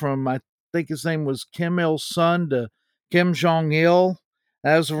leadership from, I think his name was Kim Il Sung to Kim Jong Il.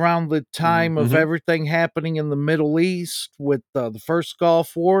 That was around the time of Mhm. everything happening in the Middle East with the first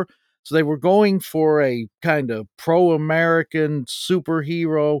Gulf War. So they were going for a kind of pro-American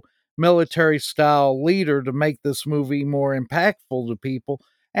superhero military style leader to make this movie more impactful to people.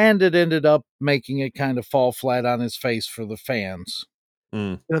 And it ended up making it kind of fall flat on his face for the fans.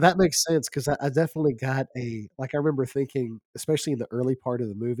 Mm. That makes sense because I definitely got I remember thinking, especially in the early part of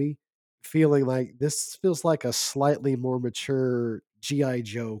the movie, feeling like this feels like a slightly more mature G.I.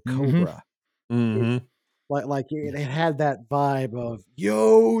 Joe Mhm. Cobra. Mhm. Like it had that vibe of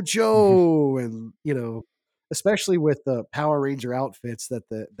Yo Joe, and especially with the Power Ranger outfits that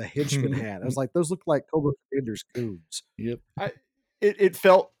the henchmen had. I was like, those look like Cobra Commander's goons. Yep. It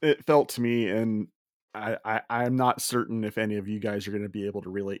felt to me, and I'm not certain if any of you guys are going to be able to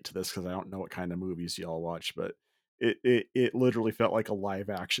relate to this because I don't know what kind of movies y'all watch, but it literally felt like a live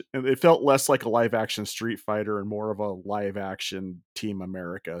action, and it felt less like a live action Street Fighter and more of a live action Team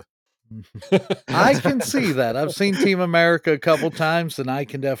America. I can see that. I've seen Team America a couple times, and I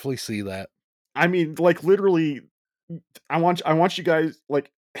can definitely see that. I mean, like literally, I want you guys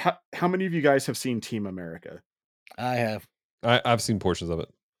like how many of you guys have seen Team America? I have. I've seen portions of it.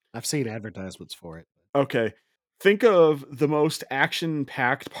 I've seen advertisements for it. Okay. Think of the most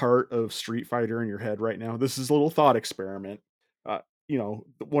action-packed part of Street Fighter in your head right now. This is a little thought experiment.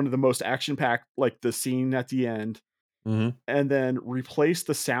 One of the most action-packed, like the scene at the end. and then replace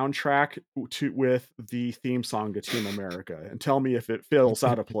the soundtrack with the theme song to Team America and tell me if it feels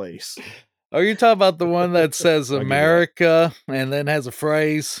out of place. Are you talking about the one that says I'll give you that. America and then has a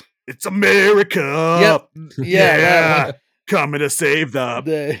phrase? It's America. Yep. Yeah, that one. Coming to save the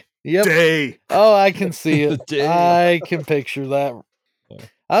Day. Yep. day. Oh, I can see The it. day. I can picture that.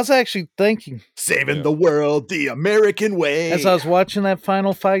 I was actually thinking Saving the world the American way. as I was watching that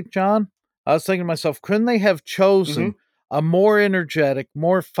final fight, John, I was thinking to myself, couldn't they have chosen a more energetic,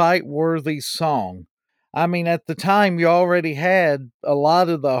 more fight-worthy song? I mean, at the time, you already had a lot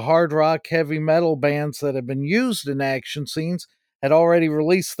of the hard rock, heavy metal bands that have been used in action scenes had already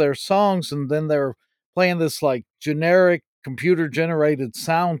released their songs, and then they're playing this like generic computer-generated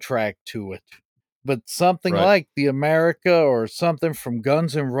soundtrack to it. But something Right. like the America or something from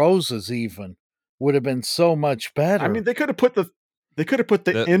Guns N' Roses even would have been so much better. I mean, they could have put the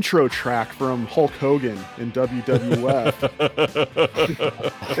That- intro track from Hulk Hogan in WWF.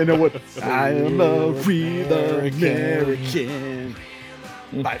 You know what? I am a real American.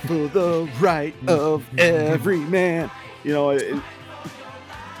 Fight for the right of every man. You know, I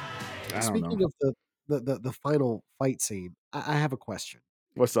don't Speaking know. of the final fight scene, I have a question.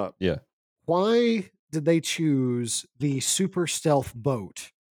 What's up? Yeah. Why did they choose the super stealth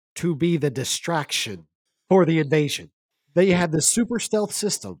boat to be the distraction for the invasion? They had the super stealth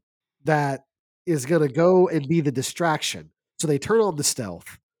system that is going to go and be the distraction. So they turn on the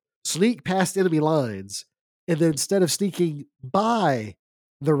stealth, sneak past enemy lines, and then instead of sneaking by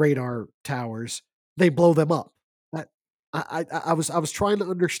the radar towers, they blow them up. That I was trying to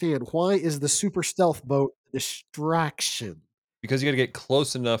understand, why is the super stealth boat a distraction? Because you got to get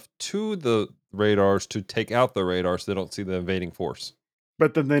close enough to the radars to take out the radar so they don't see the invading force.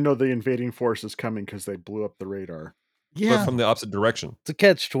 But then they know the invading force is coming because they blew up the radar. Yeah, But from the opposite direction. It's a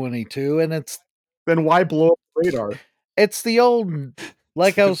catch-22, and Then why blow up the radar? it's the old,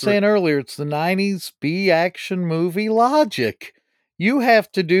 like I was That's right. saying earlier, it's the 90s B-action movie logic. You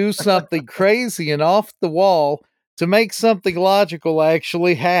have to do something crazy and off the wall to make something logical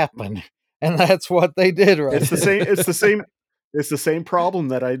actually happen. And that's what they did right It's the same. It's the same. It's the same problem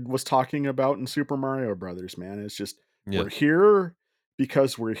that I was talking about in Super Mario Brothers. Man, it's just Yeah. we're here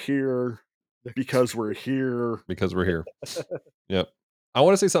because we're here because we're here. Because we're here. Yep. I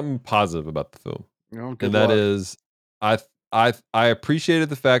want to say something positive about the film. Oh, good And that luck. is, I appreciated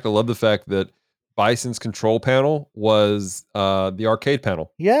the fact, I love the fact that Bison's control panel was the arcade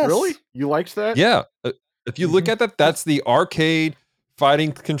panel. Yes. Really, you liked that? Yeah. If you look at that, that's the arcade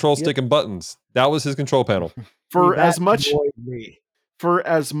fighting control stick and buttons. That was his control panel. For That as much annoyed me. for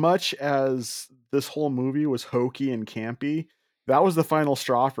as much as this whole movie was hokey and campy, that was the final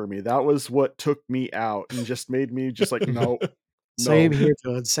straw for me. That was what took me out and just made me just like, no. Same here,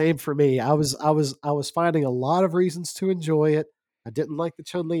 John. Same for me. I was finding a lot of reasons to enjoy it. I didn't like the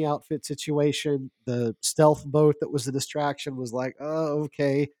Chun-Li outfit situation. The stealth boat that was the distraction was like, oh,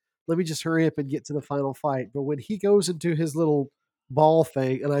 okay, let me just hurry up and get to the final fight. But when he goes into his little ball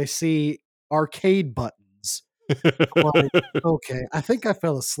thing and I see arcade buttons, I'm like, okay, I think I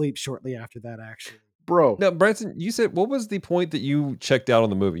fell asleep shortly after that, actually. Bro, Now, Branson, you said, what was the point that you checked out on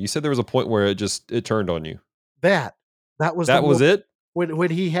the movie? You said there was a point where it turned on you. That was That the was one- it? when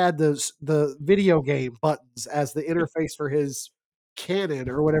he had the video game buttons as the interface for his cannon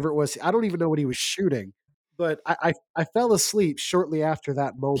or whatever it was. I don't even know what he was shooting, but I fell asleep shortly after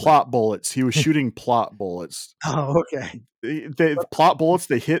that moment. plot bullets. He was shooting plot bullets. Oh, okay. They plot bullets,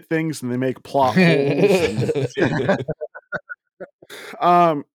 they hit things and they make plot holes.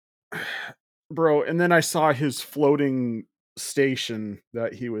 And, bro, and then I saw his floating station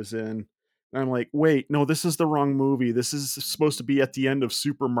that he was in. And I'm like, wait, no, this is the wrong movie. This is supposed to be at the end of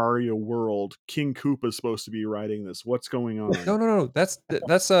Super Mario World. King Koopa's supposed to be writing this. What's going on? No. That's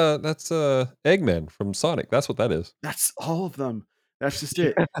Eggman from Sonic. That's what that is. That's all of them. That's just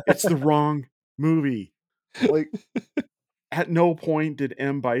it. It's the wrong movie. Like, at no point did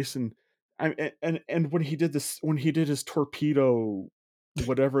M. Bison, and when he did this, when he did his torpedo,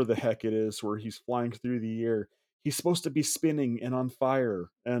 whatever the heck it is, where he's flying through the air, he's supposed to be spinning and on fire,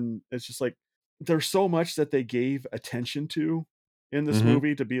 and it's just like there's so much that they gave attention to in this Mhm.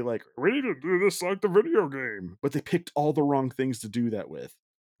 movie to be like, we need to do this like the video game, but they picked all the wrong things to do that with.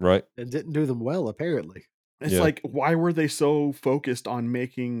 Right? And didn't do them well, apparently. It's Yeah. like, why were they so focused on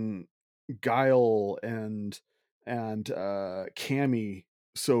making Guile and Cammy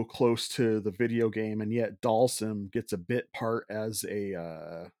so close to the video game, and yet Dalsim gets a bit part as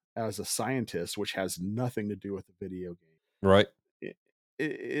a scientist, which has nothing to do with the video game. Right.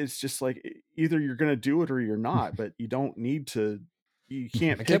 It's just like either you're gonna do it or you're not, but you don't need to you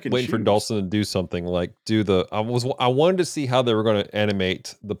can't I pick kept and waiting for choose. Dawson to do something like I wanted to see how they were going to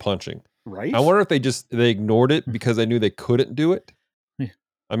animate the punching. Right? I wonder if they ignored it because they knew they couldn't do it. Yeah.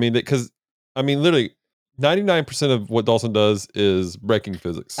 I mean, because literally 99% of what Dawson does is breaking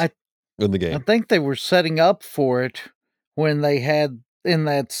physics in the I game. think they were setting up for it when they had in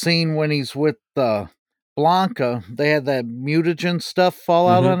that scene when he's with Blanca. They had that mutagen stuff fall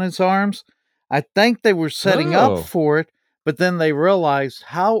out Mhm. on his arms. I think they were setting up Oh. for it, but then they realized,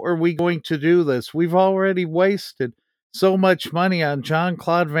 how are we going to do this? We've already wasted so much money on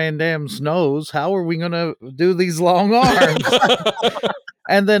Jean-Claude Van Damme's nose. How are we going to do these long arms?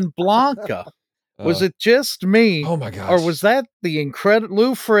 And then Blanca. Was it just me? Oh my gosh. Or was that the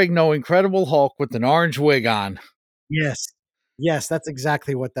Lou Ferrigno Incredible Hulk with an orange wig on? Yes. Yes, that's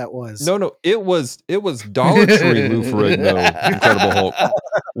exactly what that was. No, it was Dollar Tree Lou Ferrigno Incredible Hulk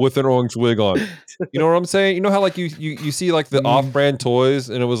with an orange wig on. You know what I'm saying? You know how like you see like the off-brand toys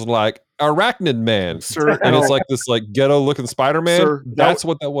and it was like Arachnid Man, Sir, and it's no. like this like ghetto looking Spider-Man. Sir, That's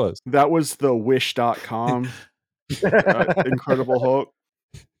what that was. That was the Wish.com Incredible Hulk.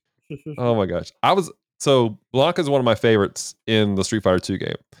 Oh my gosh. So Blanca's one of my favorites in the Street Fighter 2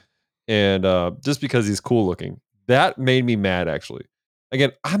 game. And just because he's cool looking. That made me mad actually.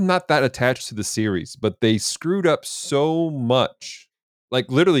 Again, I'm not that attached to the series, but they screwed up so much. Like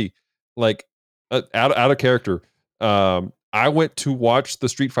literally, like out of character. I went to watch the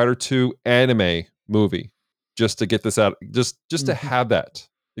Street Fighter 2 anime movie just to get this out, just to have that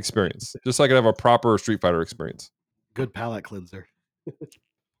experience. Just so I could have a proper Street Fighter experience. Good palate cleanser.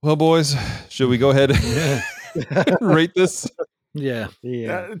 Well, boys, should we go ahead and rate this? Yeah.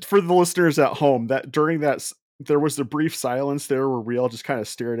 For the listeners at home, that during that there was a brief silence there where we all just kind of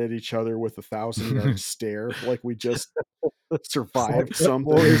stared at each other with a 1,000-yard stare, like we just survived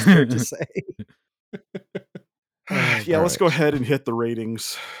something. What is there to say? Yeah, let's go ahead and hit the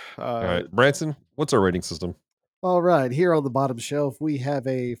ratings. All right, Branson, what's our rating system? All right, here on the bottom shelf, we have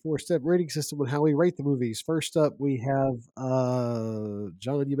a 4-step rating system on how we rate the movies. First up, we have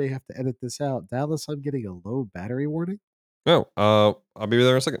John. You may have to edit this out. Dallas, I'm getting a low battery warning. Oh, I'll be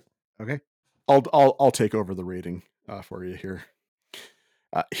there in a second. Okay, I'll take over the rating for you here.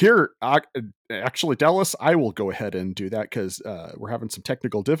 Actually, Dallas, I will go ahead and do that because we're having some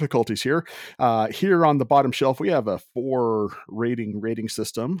technical difficulties here. Here on the bottom shelf, we have a 4 rating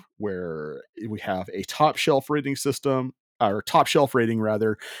system where we have a top shelf rating system, or top shelf rating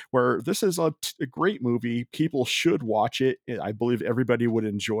rather, where this is a great movie. People should watch it. I believe everybody would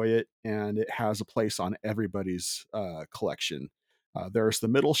enjoy it, and it has a place on everybody's collection. There's the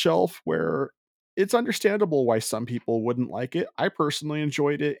middle shelf where it's understandable why some people wouldn't like it. I personally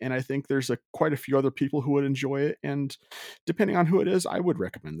enjoyed it, and I think there's quite a few other people who would enjoy it. And depending on who it is, I would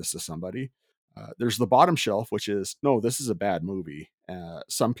recommend this to somebody. There's the bottom shelf, which is, no, this is a bad movie.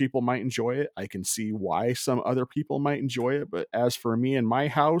 Some people might enjoy it. I can see why some other people might enjoy it. But as for me and my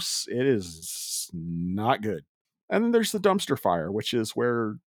house, it is not good. And then there's the dumpster fire, which is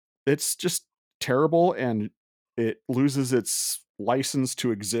where it's just terrible and it loses its license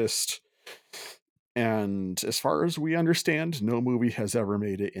to exist. And as far as we understand, no movie has ever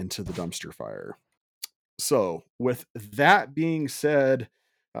made it into the dumpster fire. So, with that being said,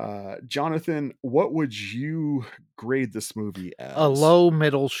 Jonathan, what would you grade this movie as? A low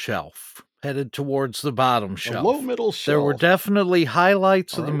middle shelf, headed towards the bottom shelf. A low middle shelf. There were definitely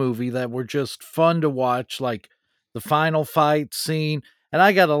highlights of the movie that were just fun to watch, like the final fight scene. And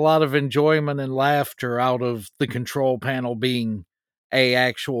I got a lot of enjoyment and laughter out of the control panel being a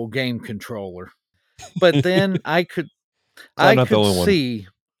actual game controller. But then I could see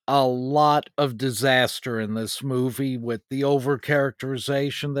a lot of disaster in this movie with the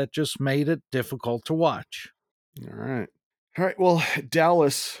over-characterization that just made it difficult to watch. All right. Well,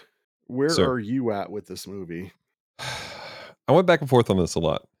 Dallas, where Sir. are you at with this movie? I went back and forth on this a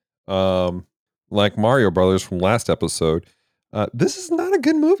lot. Like Mario Brothers from last episode, this is not a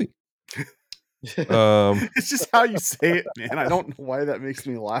good movie. It's just how you say it, man. I don't know why that makes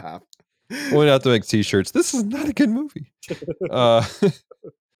me laugh. We went out to make t-shirts. This is not a good movie.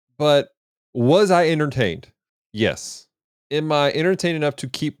 But was I entertained? Yes. Am I entertained enough to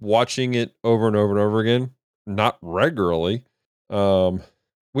keep watching it over and over and over again? Not regularly. We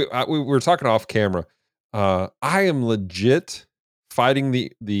were talking off camera. I am legit fighting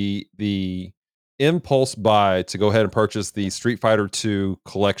the impulse buy to go ahead and purchase the Street Fighter 2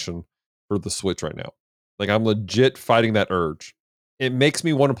 collection for the Switch right now. Like, I'm legit fighting that urge. It makes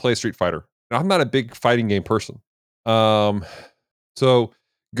me want to play Street Fighter. I'm not a big fighting game person. So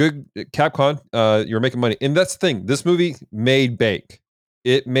good, Capcom, you're making money. And that's the thing. This movie made bank.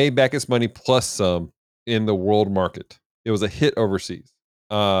 It made back its money plus some in the world market. It was a hit overseas.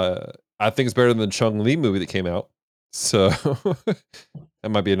 I think it's better than the Chung Lee movie that came out. So that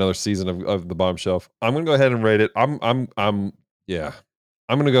might be another season of the bottom shelf. I'm gonna go ahead and rate it. Yeah.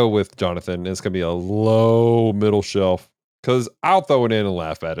 I'm gonna go with Jonathan. It's gonna be a low middle shelf because I'll throw it in and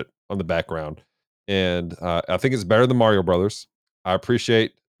laugh at it on the background. And I think it's better than Mario Brothers. I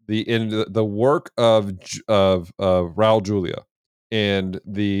appreciate the work of Raul Julia and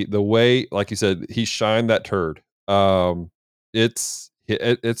the way, like you said, he shined that turd. It's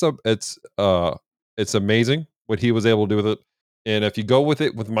amazing what he was able to do with it. And if you go with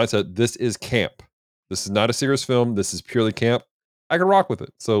it with the mindset, this is camp. This is not a serious film. This is purely camp. I can rock with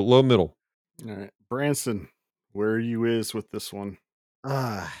it. So low middle. All right, Branson, where you is with this one?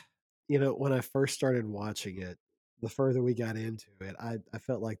 When I first started watching it, the further we got into it, I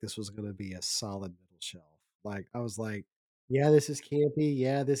felt like this was going to be a solid middle shelf. Like I was like, yeah, this is campy.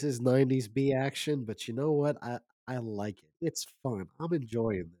 Yeah, this is 90s B action, but you know what? I like it. It's fun. I'm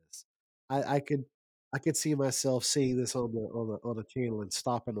enjoying this. I could see myself seeing this on a channel and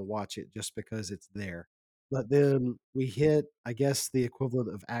stopping to watch it just because it's there. But then we hit, I guess, the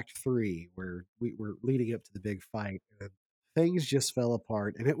equivalent of Act 3, where we were leading up to the big fight, and things just fell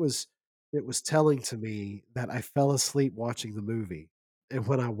apart. And it was telling to me that I fell asleep watching the movie. And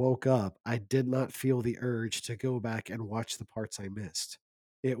when I woke up, I did not feel the urge to go back and watch the parts I missed.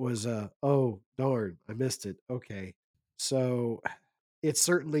 It was oh darn, I missed it. Okay. So it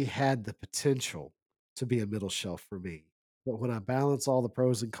certainly had the potential to be a middle shelf for me. But when I balance all the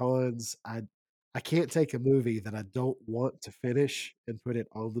pros and cons, I can't take a movie that I don't want to finish and put it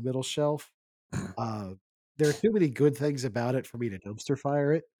on the middle shelf. Uh, there are too many good things about it for me to dumpster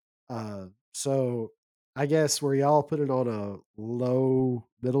fire it. So I guess where y'all put it on a low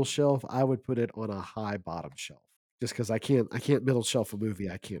middle shelf, I would put it on a high bottom shelf. Just because I can't middle shelf a movie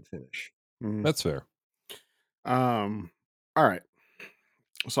I can't finish. That's fair. All right.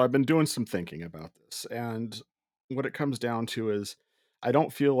 So I've been doing some thinking about this, and what it comes down to is I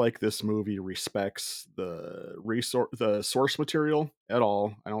don't feel like this movie respects the source material at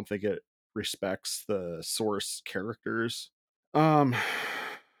all. I don't think it respects the source characters.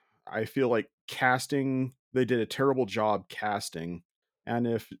 I feel like casting, they did a terrible job casting. And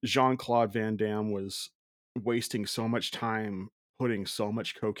if Jean-Claude Van Damme was wasting so much time putting so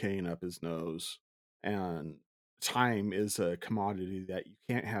much cocaine up his nose, and time is a commodity that you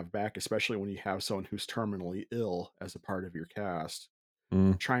can't have back, especially when you have someone who's terminally ill as a part of your cast,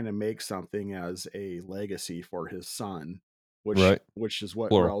 trying to make something as a legacy for his son, which is what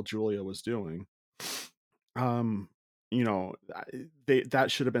Plural. Raul Julia was doing. That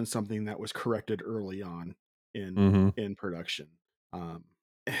should have been something that was corrected early on in production.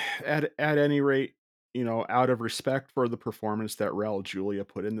 At any rate, out of respect for the performance that Raul Julia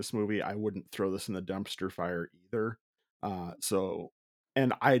put in this movie, I wouldn't throw this in the dumpster fire either.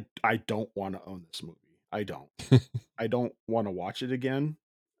 And I don't want to own this movie. I don't. I don't want to watch it again.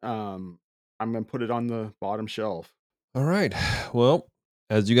 I'm gonna put it on the bottom shelf. All right. Well,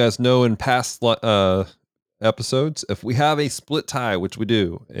 as you guys know in past episodes, if we have a split tie, which we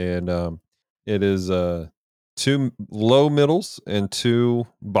do, and it is 2 low middles and 2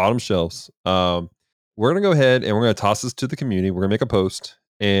 bottom shelves, we're going to go ahead and we're going to toss this to the community. We're going to make a post.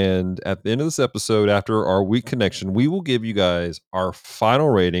 And at the end of this episode, after our week connection, we will give you guys our final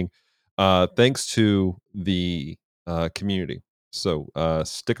rating thanks to the community. So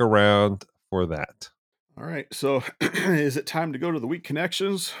stick around for that. All right. So is it time to go to the week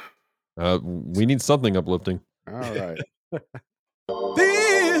connections? We need something uplifting. All right.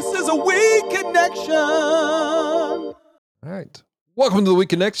 This is a week connection. All right. Welcome to the Week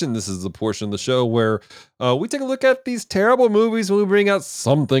Connection. This is the portion of the show where we take a look at these terrible movies and we bring out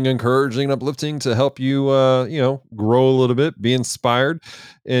something encouraging and uplifting to help you, grow a little bit, be inspired,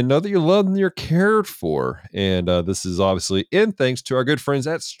 and know that you're loved and you're cared for. And this is obviously in thanks to our good friends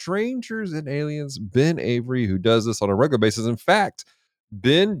at Strangers and Aliens, Ben Avery, who does this on a regular basis. In fact,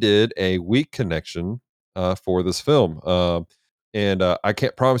 Ben did a Week Connection for this film. And I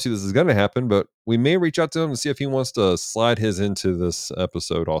can't promise you this is going to happen, but we may reach out to him and see if he wants to slide his into this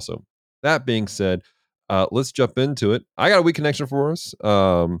episode also. That being said, let's jump into it. I got a weak connection for us.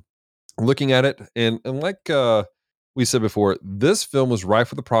 Looking at it, and like we said before, this film was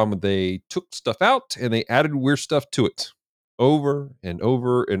rife with the problem that they took stuff out and they added weird stuff to it over and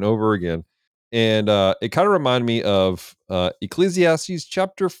over and over again. And it kind of reminded me of Ecclesiastes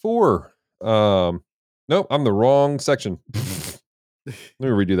chapter 4. Nope, I'm the wrong section. Let me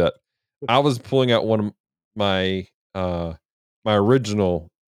redo that. I was pulling out one of my my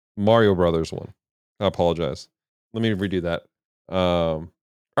original Mario Brothers one. I apologize. Let me redo that.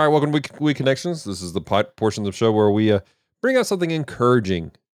 All right, welcome to Week Connections. This is the portion of the show where we bring out something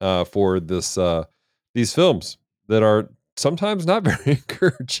encouraging for these films that are sometimes not very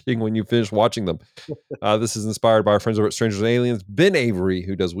encouraging when you finish watching them. This is inspired by our friends over at Strangers and Aliens, Ben Avery,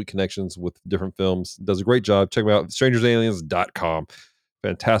 who does Week Connections with different films. Does a great job. Check him out, strangersaliens.com.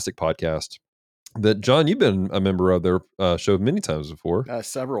 Fantastic podcast that, John, you've been a member of their show many times before.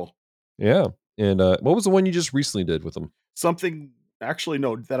 Several. Yeah. And what was the one you just recently did with them? Something actually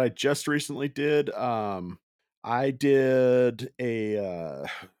no that I just recently did. I did the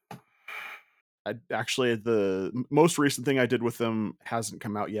most recent thing I did with them hasn't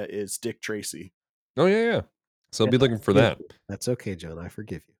come out yet is Dick Tracy. Oh yeah. So I'll be looking for that. That's okay, John. I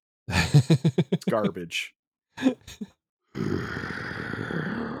forgive you. It's garbage.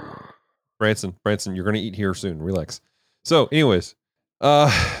 Branson, you're gonna eat here soon. Relax. So, anyways,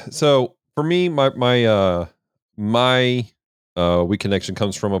 so for me, my Week Connection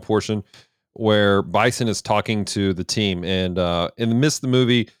comes from a portion where Bison is talking to the team, and in the midst of the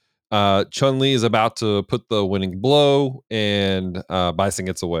movie, Chun-Li is about to put the winning blow, and Bison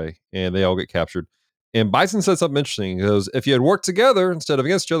gets away, and they all get captured. And Bison said something interesting. He goes, "If you had worked together instead of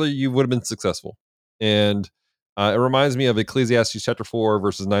against each other, you would have been successful." And it reminds me of Ecclesiastes chapter 4,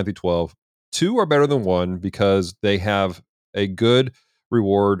 verses 9 through 12. 2 are better than 1 because they have a good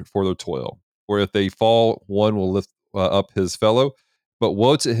reward for their toil. Or if they fall, one will lift up his fellow. But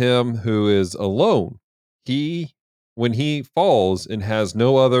woe to him who is alone. When he falls and has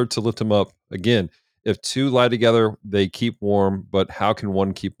no other to lift him up. Again, if 2 lie together, they keep warm. But how can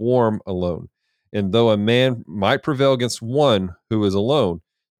one keep warm alone? And though a man might prevail against one who is alone,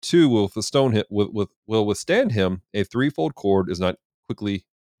 2 will withstand him. A threefold cord is not quickly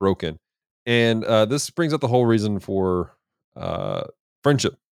broken. And this brings up the whole reason for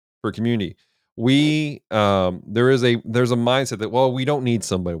friendship, for community. There's a mindset that, well, we don't need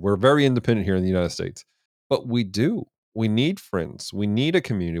somebody. We're very independent here in the United States, but we do. We need friends. We need a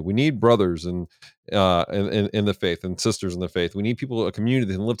community. We need brothers and in the faith and sisters in the faith. We need people, a community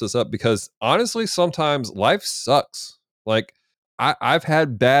that can lift us up, because honestly, sometimes life sucks. Like I've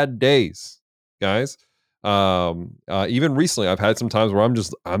had bad days, guys. Even recently, I've had some times where I'm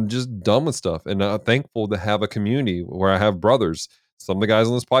just done with stuff, and I'm thankful to have a community where I have brothers. Some of the guys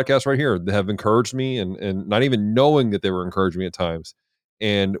on this podcast right here that have encouraged me, and not even knowing that they were encouraging me at times,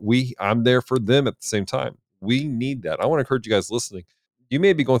 and I'm there for them at the same time. We need that. I want to encourage you guys listening. You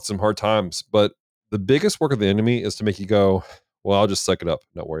may be going through some hard times, but the biggest work of the enemy is to make you go, well, I'll just suck it up,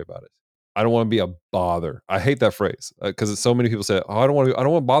 not worry about it. I don't want to be a bother. I hate that phrase because so many people say, "Oh, I don't want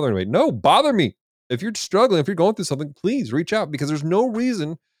to bother anybody." No, bother me. If you're struggling, if you're going through something, please reach out, because there's no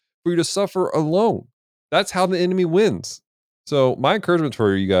reason for you to suffer alone. That's how the enemy wins. So my encouragement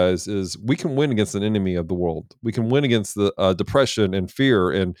for you guys is we can win against an enemy of the world. We can win against the depression and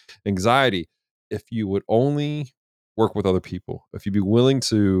fear and anxiety if you would only work with other people. If you'd be willing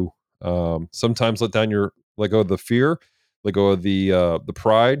to sometimes let go of the fear, let go of the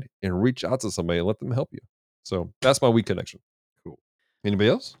pride, and reach out to somebody and let them help you. So that's my Week Connection. Cool.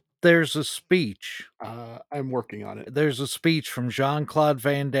 Anybody else? There's a speech. I'm working on it. There's a speech from Jean-Claude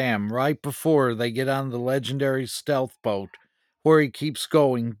Van Damme right before they get on the legendary stealth boat, where he keeps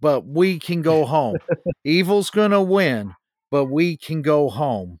going, but we can go home. Evil's gonna win, but we can go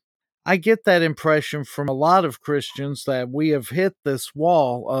home. I get that impression from a lot of Christians that we have hit this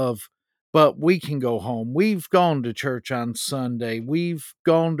wall of, but we can go home. We've gone to church on Sunday. We've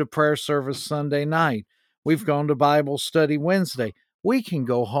gone to prayer service Sunday night. We've gone to Bible study Wednesday. We can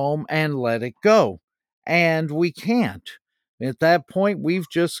go home and let it go. And we can't. At that point, we've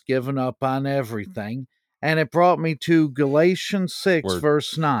just given up on everything. And it brought me to Galatians 6,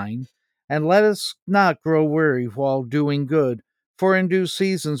 verse 9. And let us not grow weary while doing good, for in due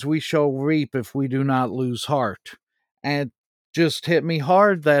seasons we shall reap if we do not lose heart. And just hit me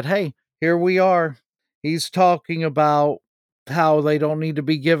hard that, hey, here we are. He's talking about how they don't need to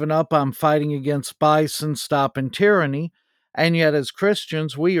be given up on fighting against bison, stopping tyranny. And yet, as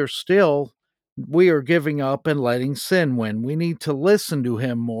Christians, we are giving up and letting sin win. We need to listen to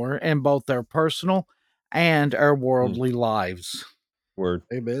him more in both our personal and our worldly lives. Word.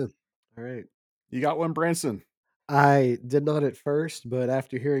 Amen. All right. You got one, Branson? I did not at first, but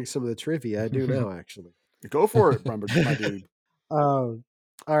after hearing some of the trivia, I do now, actually. Go for it, my dude. All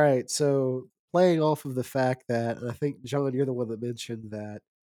right. So playing off of the fact that, and I think, John, you're the one that mentioned that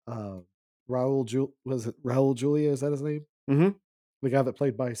Raul Julia? Is that his name? Mm-hmm. The guy that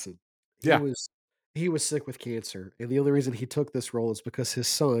played Bison. He was sick with cancer, and the only reason he took this role is because his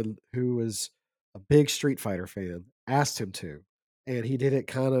son, who was a big Street Fighter fan, asked him to, and he did it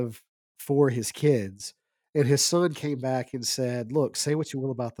kind of for his kids. And his son came back and said, "Look, say what you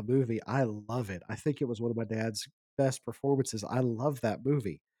will about the movie. I love it. I think it was one of my dad's best performances. I love that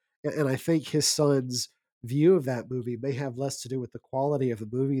movie." And I think his son's view of that movie may have less to do with the quality of the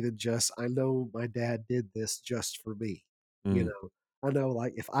movie than just, I know my dad did this just for me. You Mm, know, I know,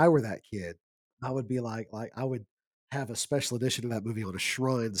 like, if I were that kid, I would be like I would have a special edition of that movie on a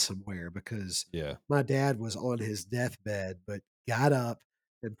shrine somewhere because yeah. my dad was on his deathbed, but got up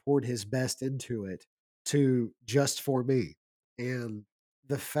and poured his best into it to just for me. And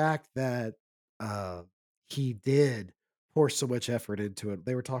the fact that uh, he did pour so much effort into it,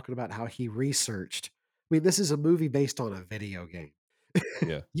 they were talking about how he researched. I mean, this is a movie based on a video game.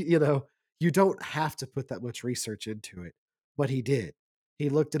 Yeah. You know, you don't have to put that much research into it, but he did. He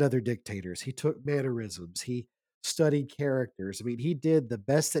looked at other dictators. He took mannerisms. He studied characters. I mean, he did the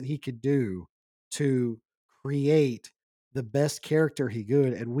best that he could do to create the best character he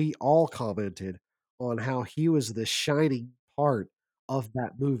could. And we all commented on how he was the shining part of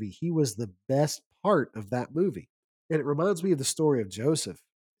that movie. He was the best part of that movie. And it reminds me of the story of Joseph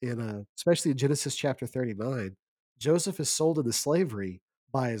especially in Genesis chapter 39. Joseph is sold into slavery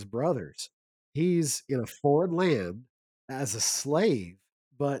by his brothers. He's in a foreign land as a slave,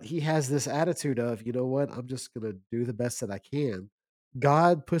 but he has this attitude of, you know what, I'm just going to do the best that I can.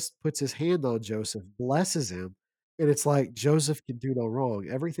 God puts his hand on Joseph, blesses him, and it's like Joseph can do no wrong.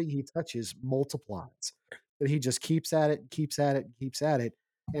 Everything he touches multiplies. And he just keeps at it and keeps at it and keeps at it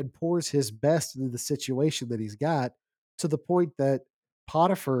and pours his best into the situation that he's got to the point that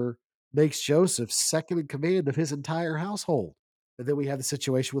Potiphar makes Joseph second in command of his entire household. And then we have the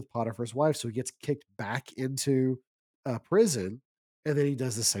situation with Potiphar's wife. So he gets kicked back into prison. And then he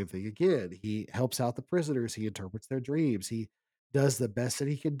does the same thing again. He helps out the prisoners. He interprets their dreams. He does the best that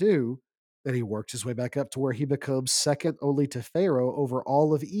he can do. And he works his way back up to where he becomes second only to Pharaoh over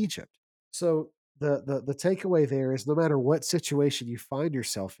all of Egypt. So the takeaway there is no matter what situation you find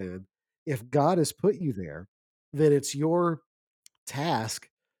yourself in, if God has put you there, then it's your task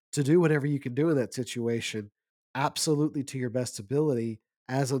to do whatever you can do in that situation, absolutely to your best ability,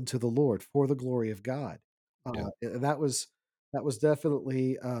 as unto the Lord, for the glory of God. Yeah. And that was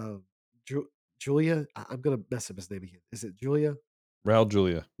definitely Julia. I'm gonna mess up his name again. Is it Julia? Raul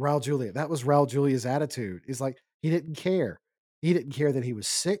Julia. Raul Julia. That was Raul Julia's attitude. He's like, he didn't care. He didn't care that he was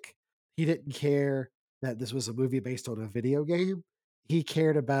sick. He didn't care that this was a movie based on a video game. He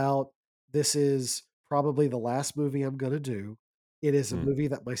cared about, this is probably the last movie I'm going to do. It is a Mm, movie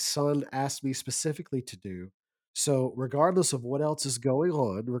that my son asked me specifically to do. So, regardless of what else is going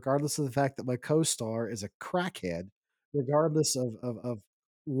on, regardless of the fact that my co star is a crackhead, regardless of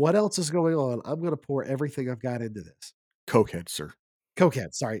what else is going on, I'm going to pour everything I've got into this. Cokehead, sir.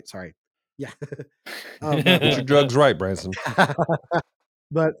 Cokehead, sorry. Yeah. Get your drugs right, Branson.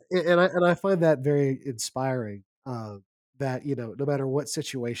 But and I find that very inspiring, that, no matter what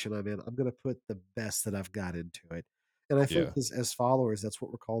situation I'm in, I'm gonna put the best that I've got into it. And I think Yeah. as followers, that's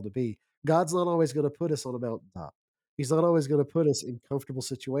what we're called to be. God's not always gonna put us on a mountaintop. He's not always gonna put us in comfortable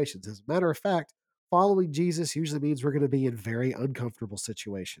situations. As a matter of fact, following Jesus usually means we're gonna be in very uncomfortable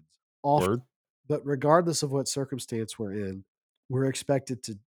situations, often. Word. But regardless of what circumstance we're in, we're expected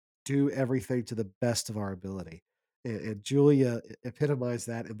to do everything to the best of our ability. And Julia epitomized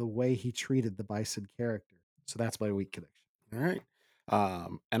that in the way he treated the Bison character. So that's my weak connection. All right.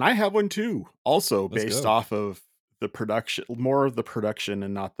 And I have one too, also Let's based go. off of the production, more of the production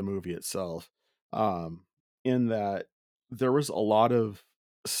and not the movie itself. In that there was a lot of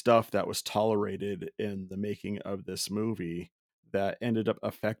stuff that was tolerated in the making of this movie that ended up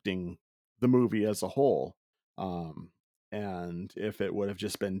affecting the movie as a whole. Um, and if it would have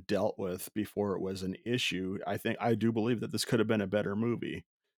just been dealt with before it was an issue, I do believe that this could have been a better movie.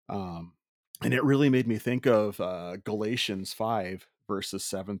 Um, and it really made me think of Galatians 5 verses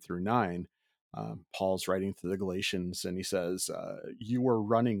 7 through 9. Paul's writing to the Galatians and he says, you were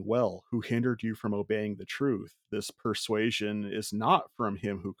running well. Who hindered you from obeying the truth? This persuasion is not from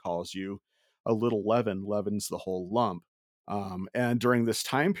him who calls you. A little leaven leavens the whole lump. And during this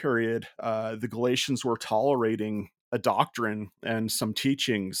time period, the Galatians were tolerating a doctrine and some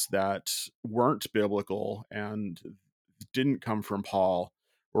teachings that weren't biblical and didn't come from Paul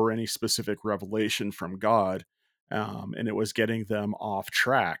or any specific revelation from God. And it was getting them off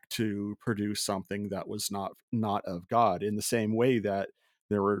track to produce something that was not of God, in the same way that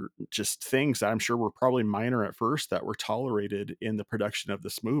there were just things that I'm sure were probably minor at first that were tolerated in the production of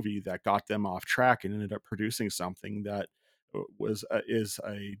this movie that got them off track and ended up producing something that is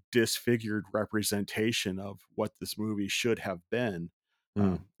a disfigured representation of what this movie should have been.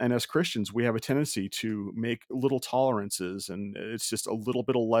 And as Christians, we have a tendency to make little tolerances, and it's just a little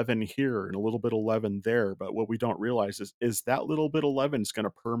bit of leaven here and a little bit of leaven there. But what we don't realize is that little bit of leaven is going to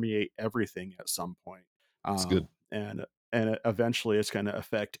permeate everything at some point. That's good. And eventually it's going to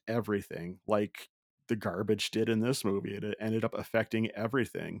affect everything, like the garbage did in this movie. It ended up affecting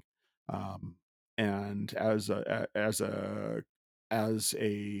everything. And as a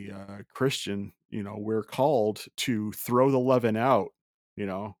Christian, we're called to throw the leaven out, you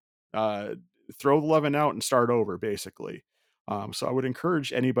know, uh, throw the leaven out and start over, basically. So I would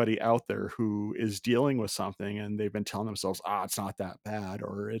encourage anybody out there who is dealing with something and they've been telling themselves, it's not that bad,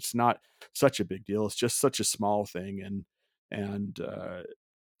 or it's not such a big deal. It's just such a small thing. And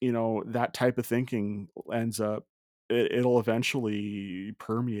that type of thinking ends up, it'll eventually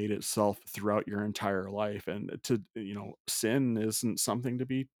permeate itself throughout your entire life. And sin isn't something to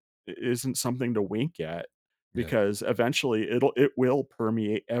wink at, Yeah. because eventually it will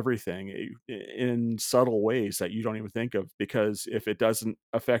permeate everything in subtle ways that you don't even think of, because if it doesn't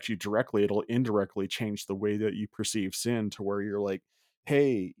affect you directly, it'll indirectly change the way that you perceive sin, to where you're like,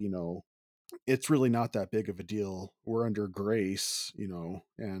 hey, it's really not that big of a deal. We're under grace,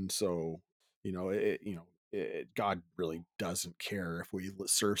 and so, God really doesn't care if we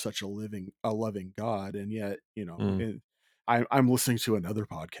serve such a loving God. And yet, I'm listening to another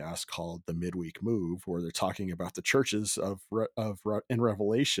podcast called The Midweek Move, where they're talking about the churches in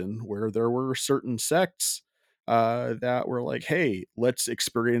Revelation, where there were certain sects that were like, hey, let's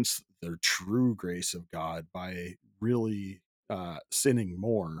experience the true grace of God by really sinning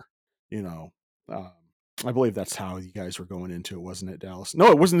more. I believe that's how you guys were going into it, wasn't it, Dallas?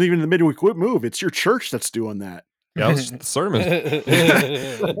 No, it wasn't even the Midweek Move. It's your church that's doing that. Yeah, that was just the sermon.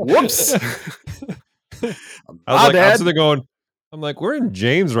 Whoops. I was sitting there going, I'm like, we're in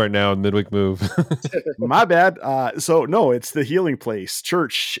James right now in Midweek Move. My bad. So no, it's the Healing Place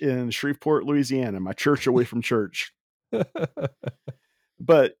Church in Shreveport, Louisiana. My church away from church.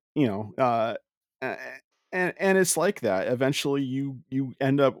 But and it's like that. Eventually you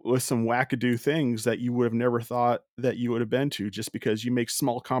end up with some wackadoo things that you would have never thought that you would have been to, just because you make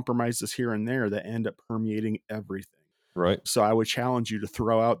small compromises here and there that end up permeating everything. Right. So I would challenge you to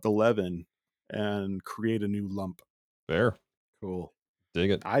throw out the leaven and create a new lump. Fair. Cool.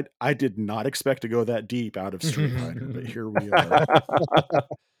 Dig it. I did not expect to go that deep out of Street Fighter, but here we are.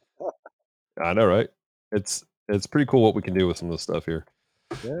 I know, right? It's pretty cool what we can do with some of this stuff here.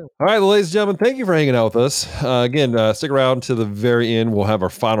 Yeah. All right, ladies and gentlemen, thank you for hanging out with us. Again, stick around to the very end. We'll have our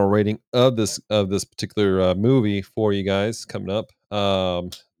final rating of this particular movie for you guys coming up.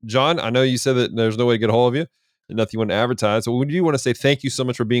 John, I know you said that there's no way to get a hold of you and nothing you want to advertise. So we do want to say thank you so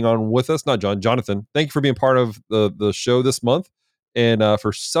much for being on with us. Not John, Jonathan. Thank you for being part of the show this month, and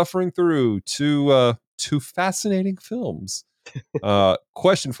for suffering through two fascinating films.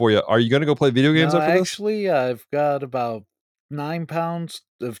 Question for you: are you going to go play video games after this? Actually, I've got about 9 pounds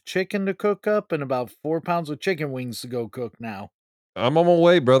of chicken to cook up and about 4 pounds of chicken wings to go cook now. I'm on my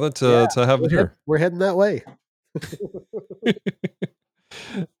way, brother, to have dinner. We're heading that way.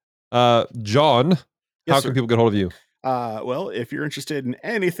 John, Yes, how sir. can people get hold of you? Well, if you're interested in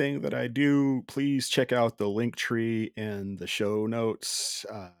anything that I do, please check out the link tree in the show notes.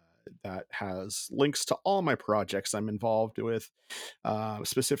 That has links to all my projects I'm involved with.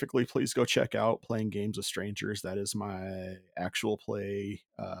 Specifically, please go check out Playing Games with Strangers. That is my actual play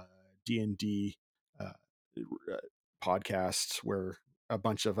D&D podcast, where a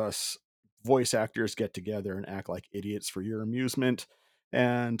bunch of us voice actors get together and act like idiots for your amusement.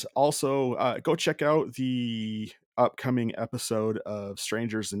 And also go check out the upcoming episode of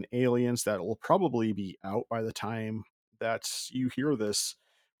Strangers and Aliens that will probably be out by the time that you hear this,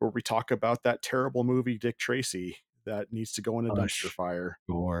 where we talk about that terrible movie Dick Tracy that needs to go in a dumpster fire.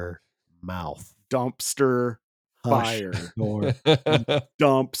 Your mouth. Dumpster fire. Your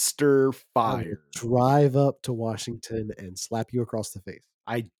Dumpster fire. drive up to Washington and slap you across the face.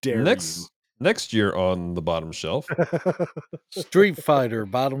 I dare Next year on the bottom shelf. Street Fighter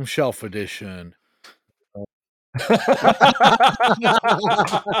Bottom Shelf Edition.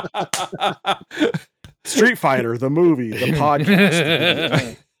 Street Fighter, the movie, the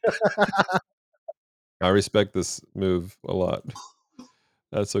podcast. I respect this move a lot.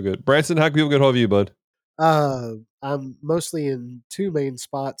 That's so good. Branson, how can people get hold of you, bud? I'm mostly in two main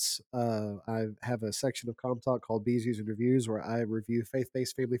spots. I have a section of ComTalk called Bees Views and Reviews, where I review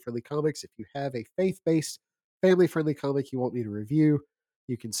faith-based, family-friendly comics. If you have a faith-based, family-friendly comic you want me to review,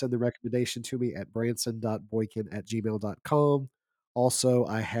 you can send the recommendation to me at branson.boykin@gmail.com. Also,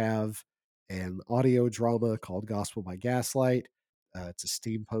 I have an audio drama called Gospel by Gaslight. It's a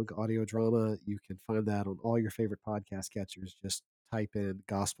steampunk audio drama. You can find that on all your favorite podcast catchers. Just type in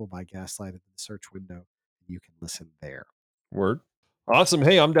Gospel by Gaslight in the search window. You can listen there. Word. Awesome.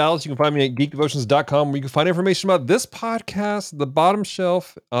 Hey, I'm Dallas. You can find me at geekdevotions.com where you can find information about this podcast, The Bottom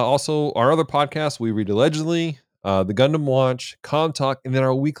Shelf, also our other podcasts, We Read Allegedly, the Gundam Watch, Con Talk, and then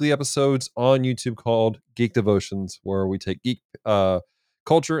our weekly episodes on YouTube called Geek Devotions, where we take geek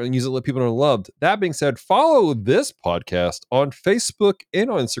culture and use it to let people know loved. That being said, follow this podcast on Facebook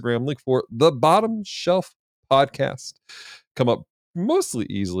and on Instagram. Look for The Bottom Shelf Podcast. Come up mostly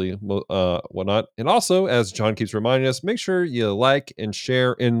easily, whatnot. And also, as John keeps reminding us, make sure you like and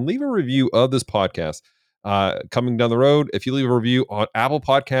share and leave a review of this podcast. Coming down the road, if you leave a review on Apple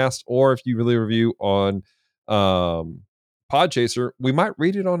Podcasts or if you leave a review on Podchaser, we might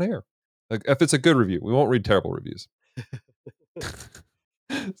read it on air. Like, if it's a good review, we won't read terrible reviews.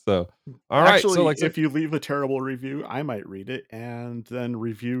 So, all right. Actually, So, like, if you leave a terrible review, I might read it and then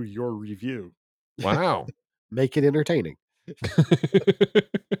review your review. wow. Make it entertaining.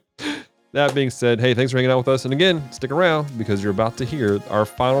 That being said, hey, thanks for hanging out with us. And again, stick around because you're about to hear our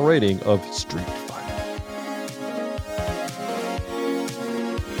final rating of Street Fighter.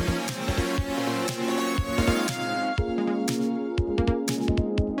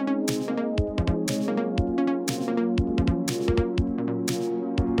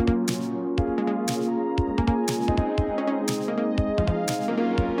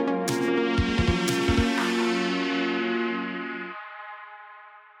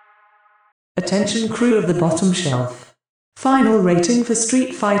 Attention crew of the Bottom Shelf. Final rating for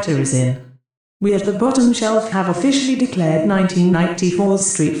Street Fighter is in. We at the Bottom Shelf have officially declared 1994's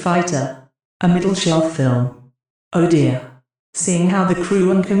Street Fighter a middle shelf film. Oh dear. Seeing how the crew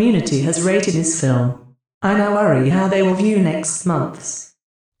and community has rated this film, I now worry how they will view next month's.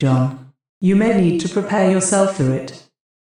 John, you may need to prepare yourself for it.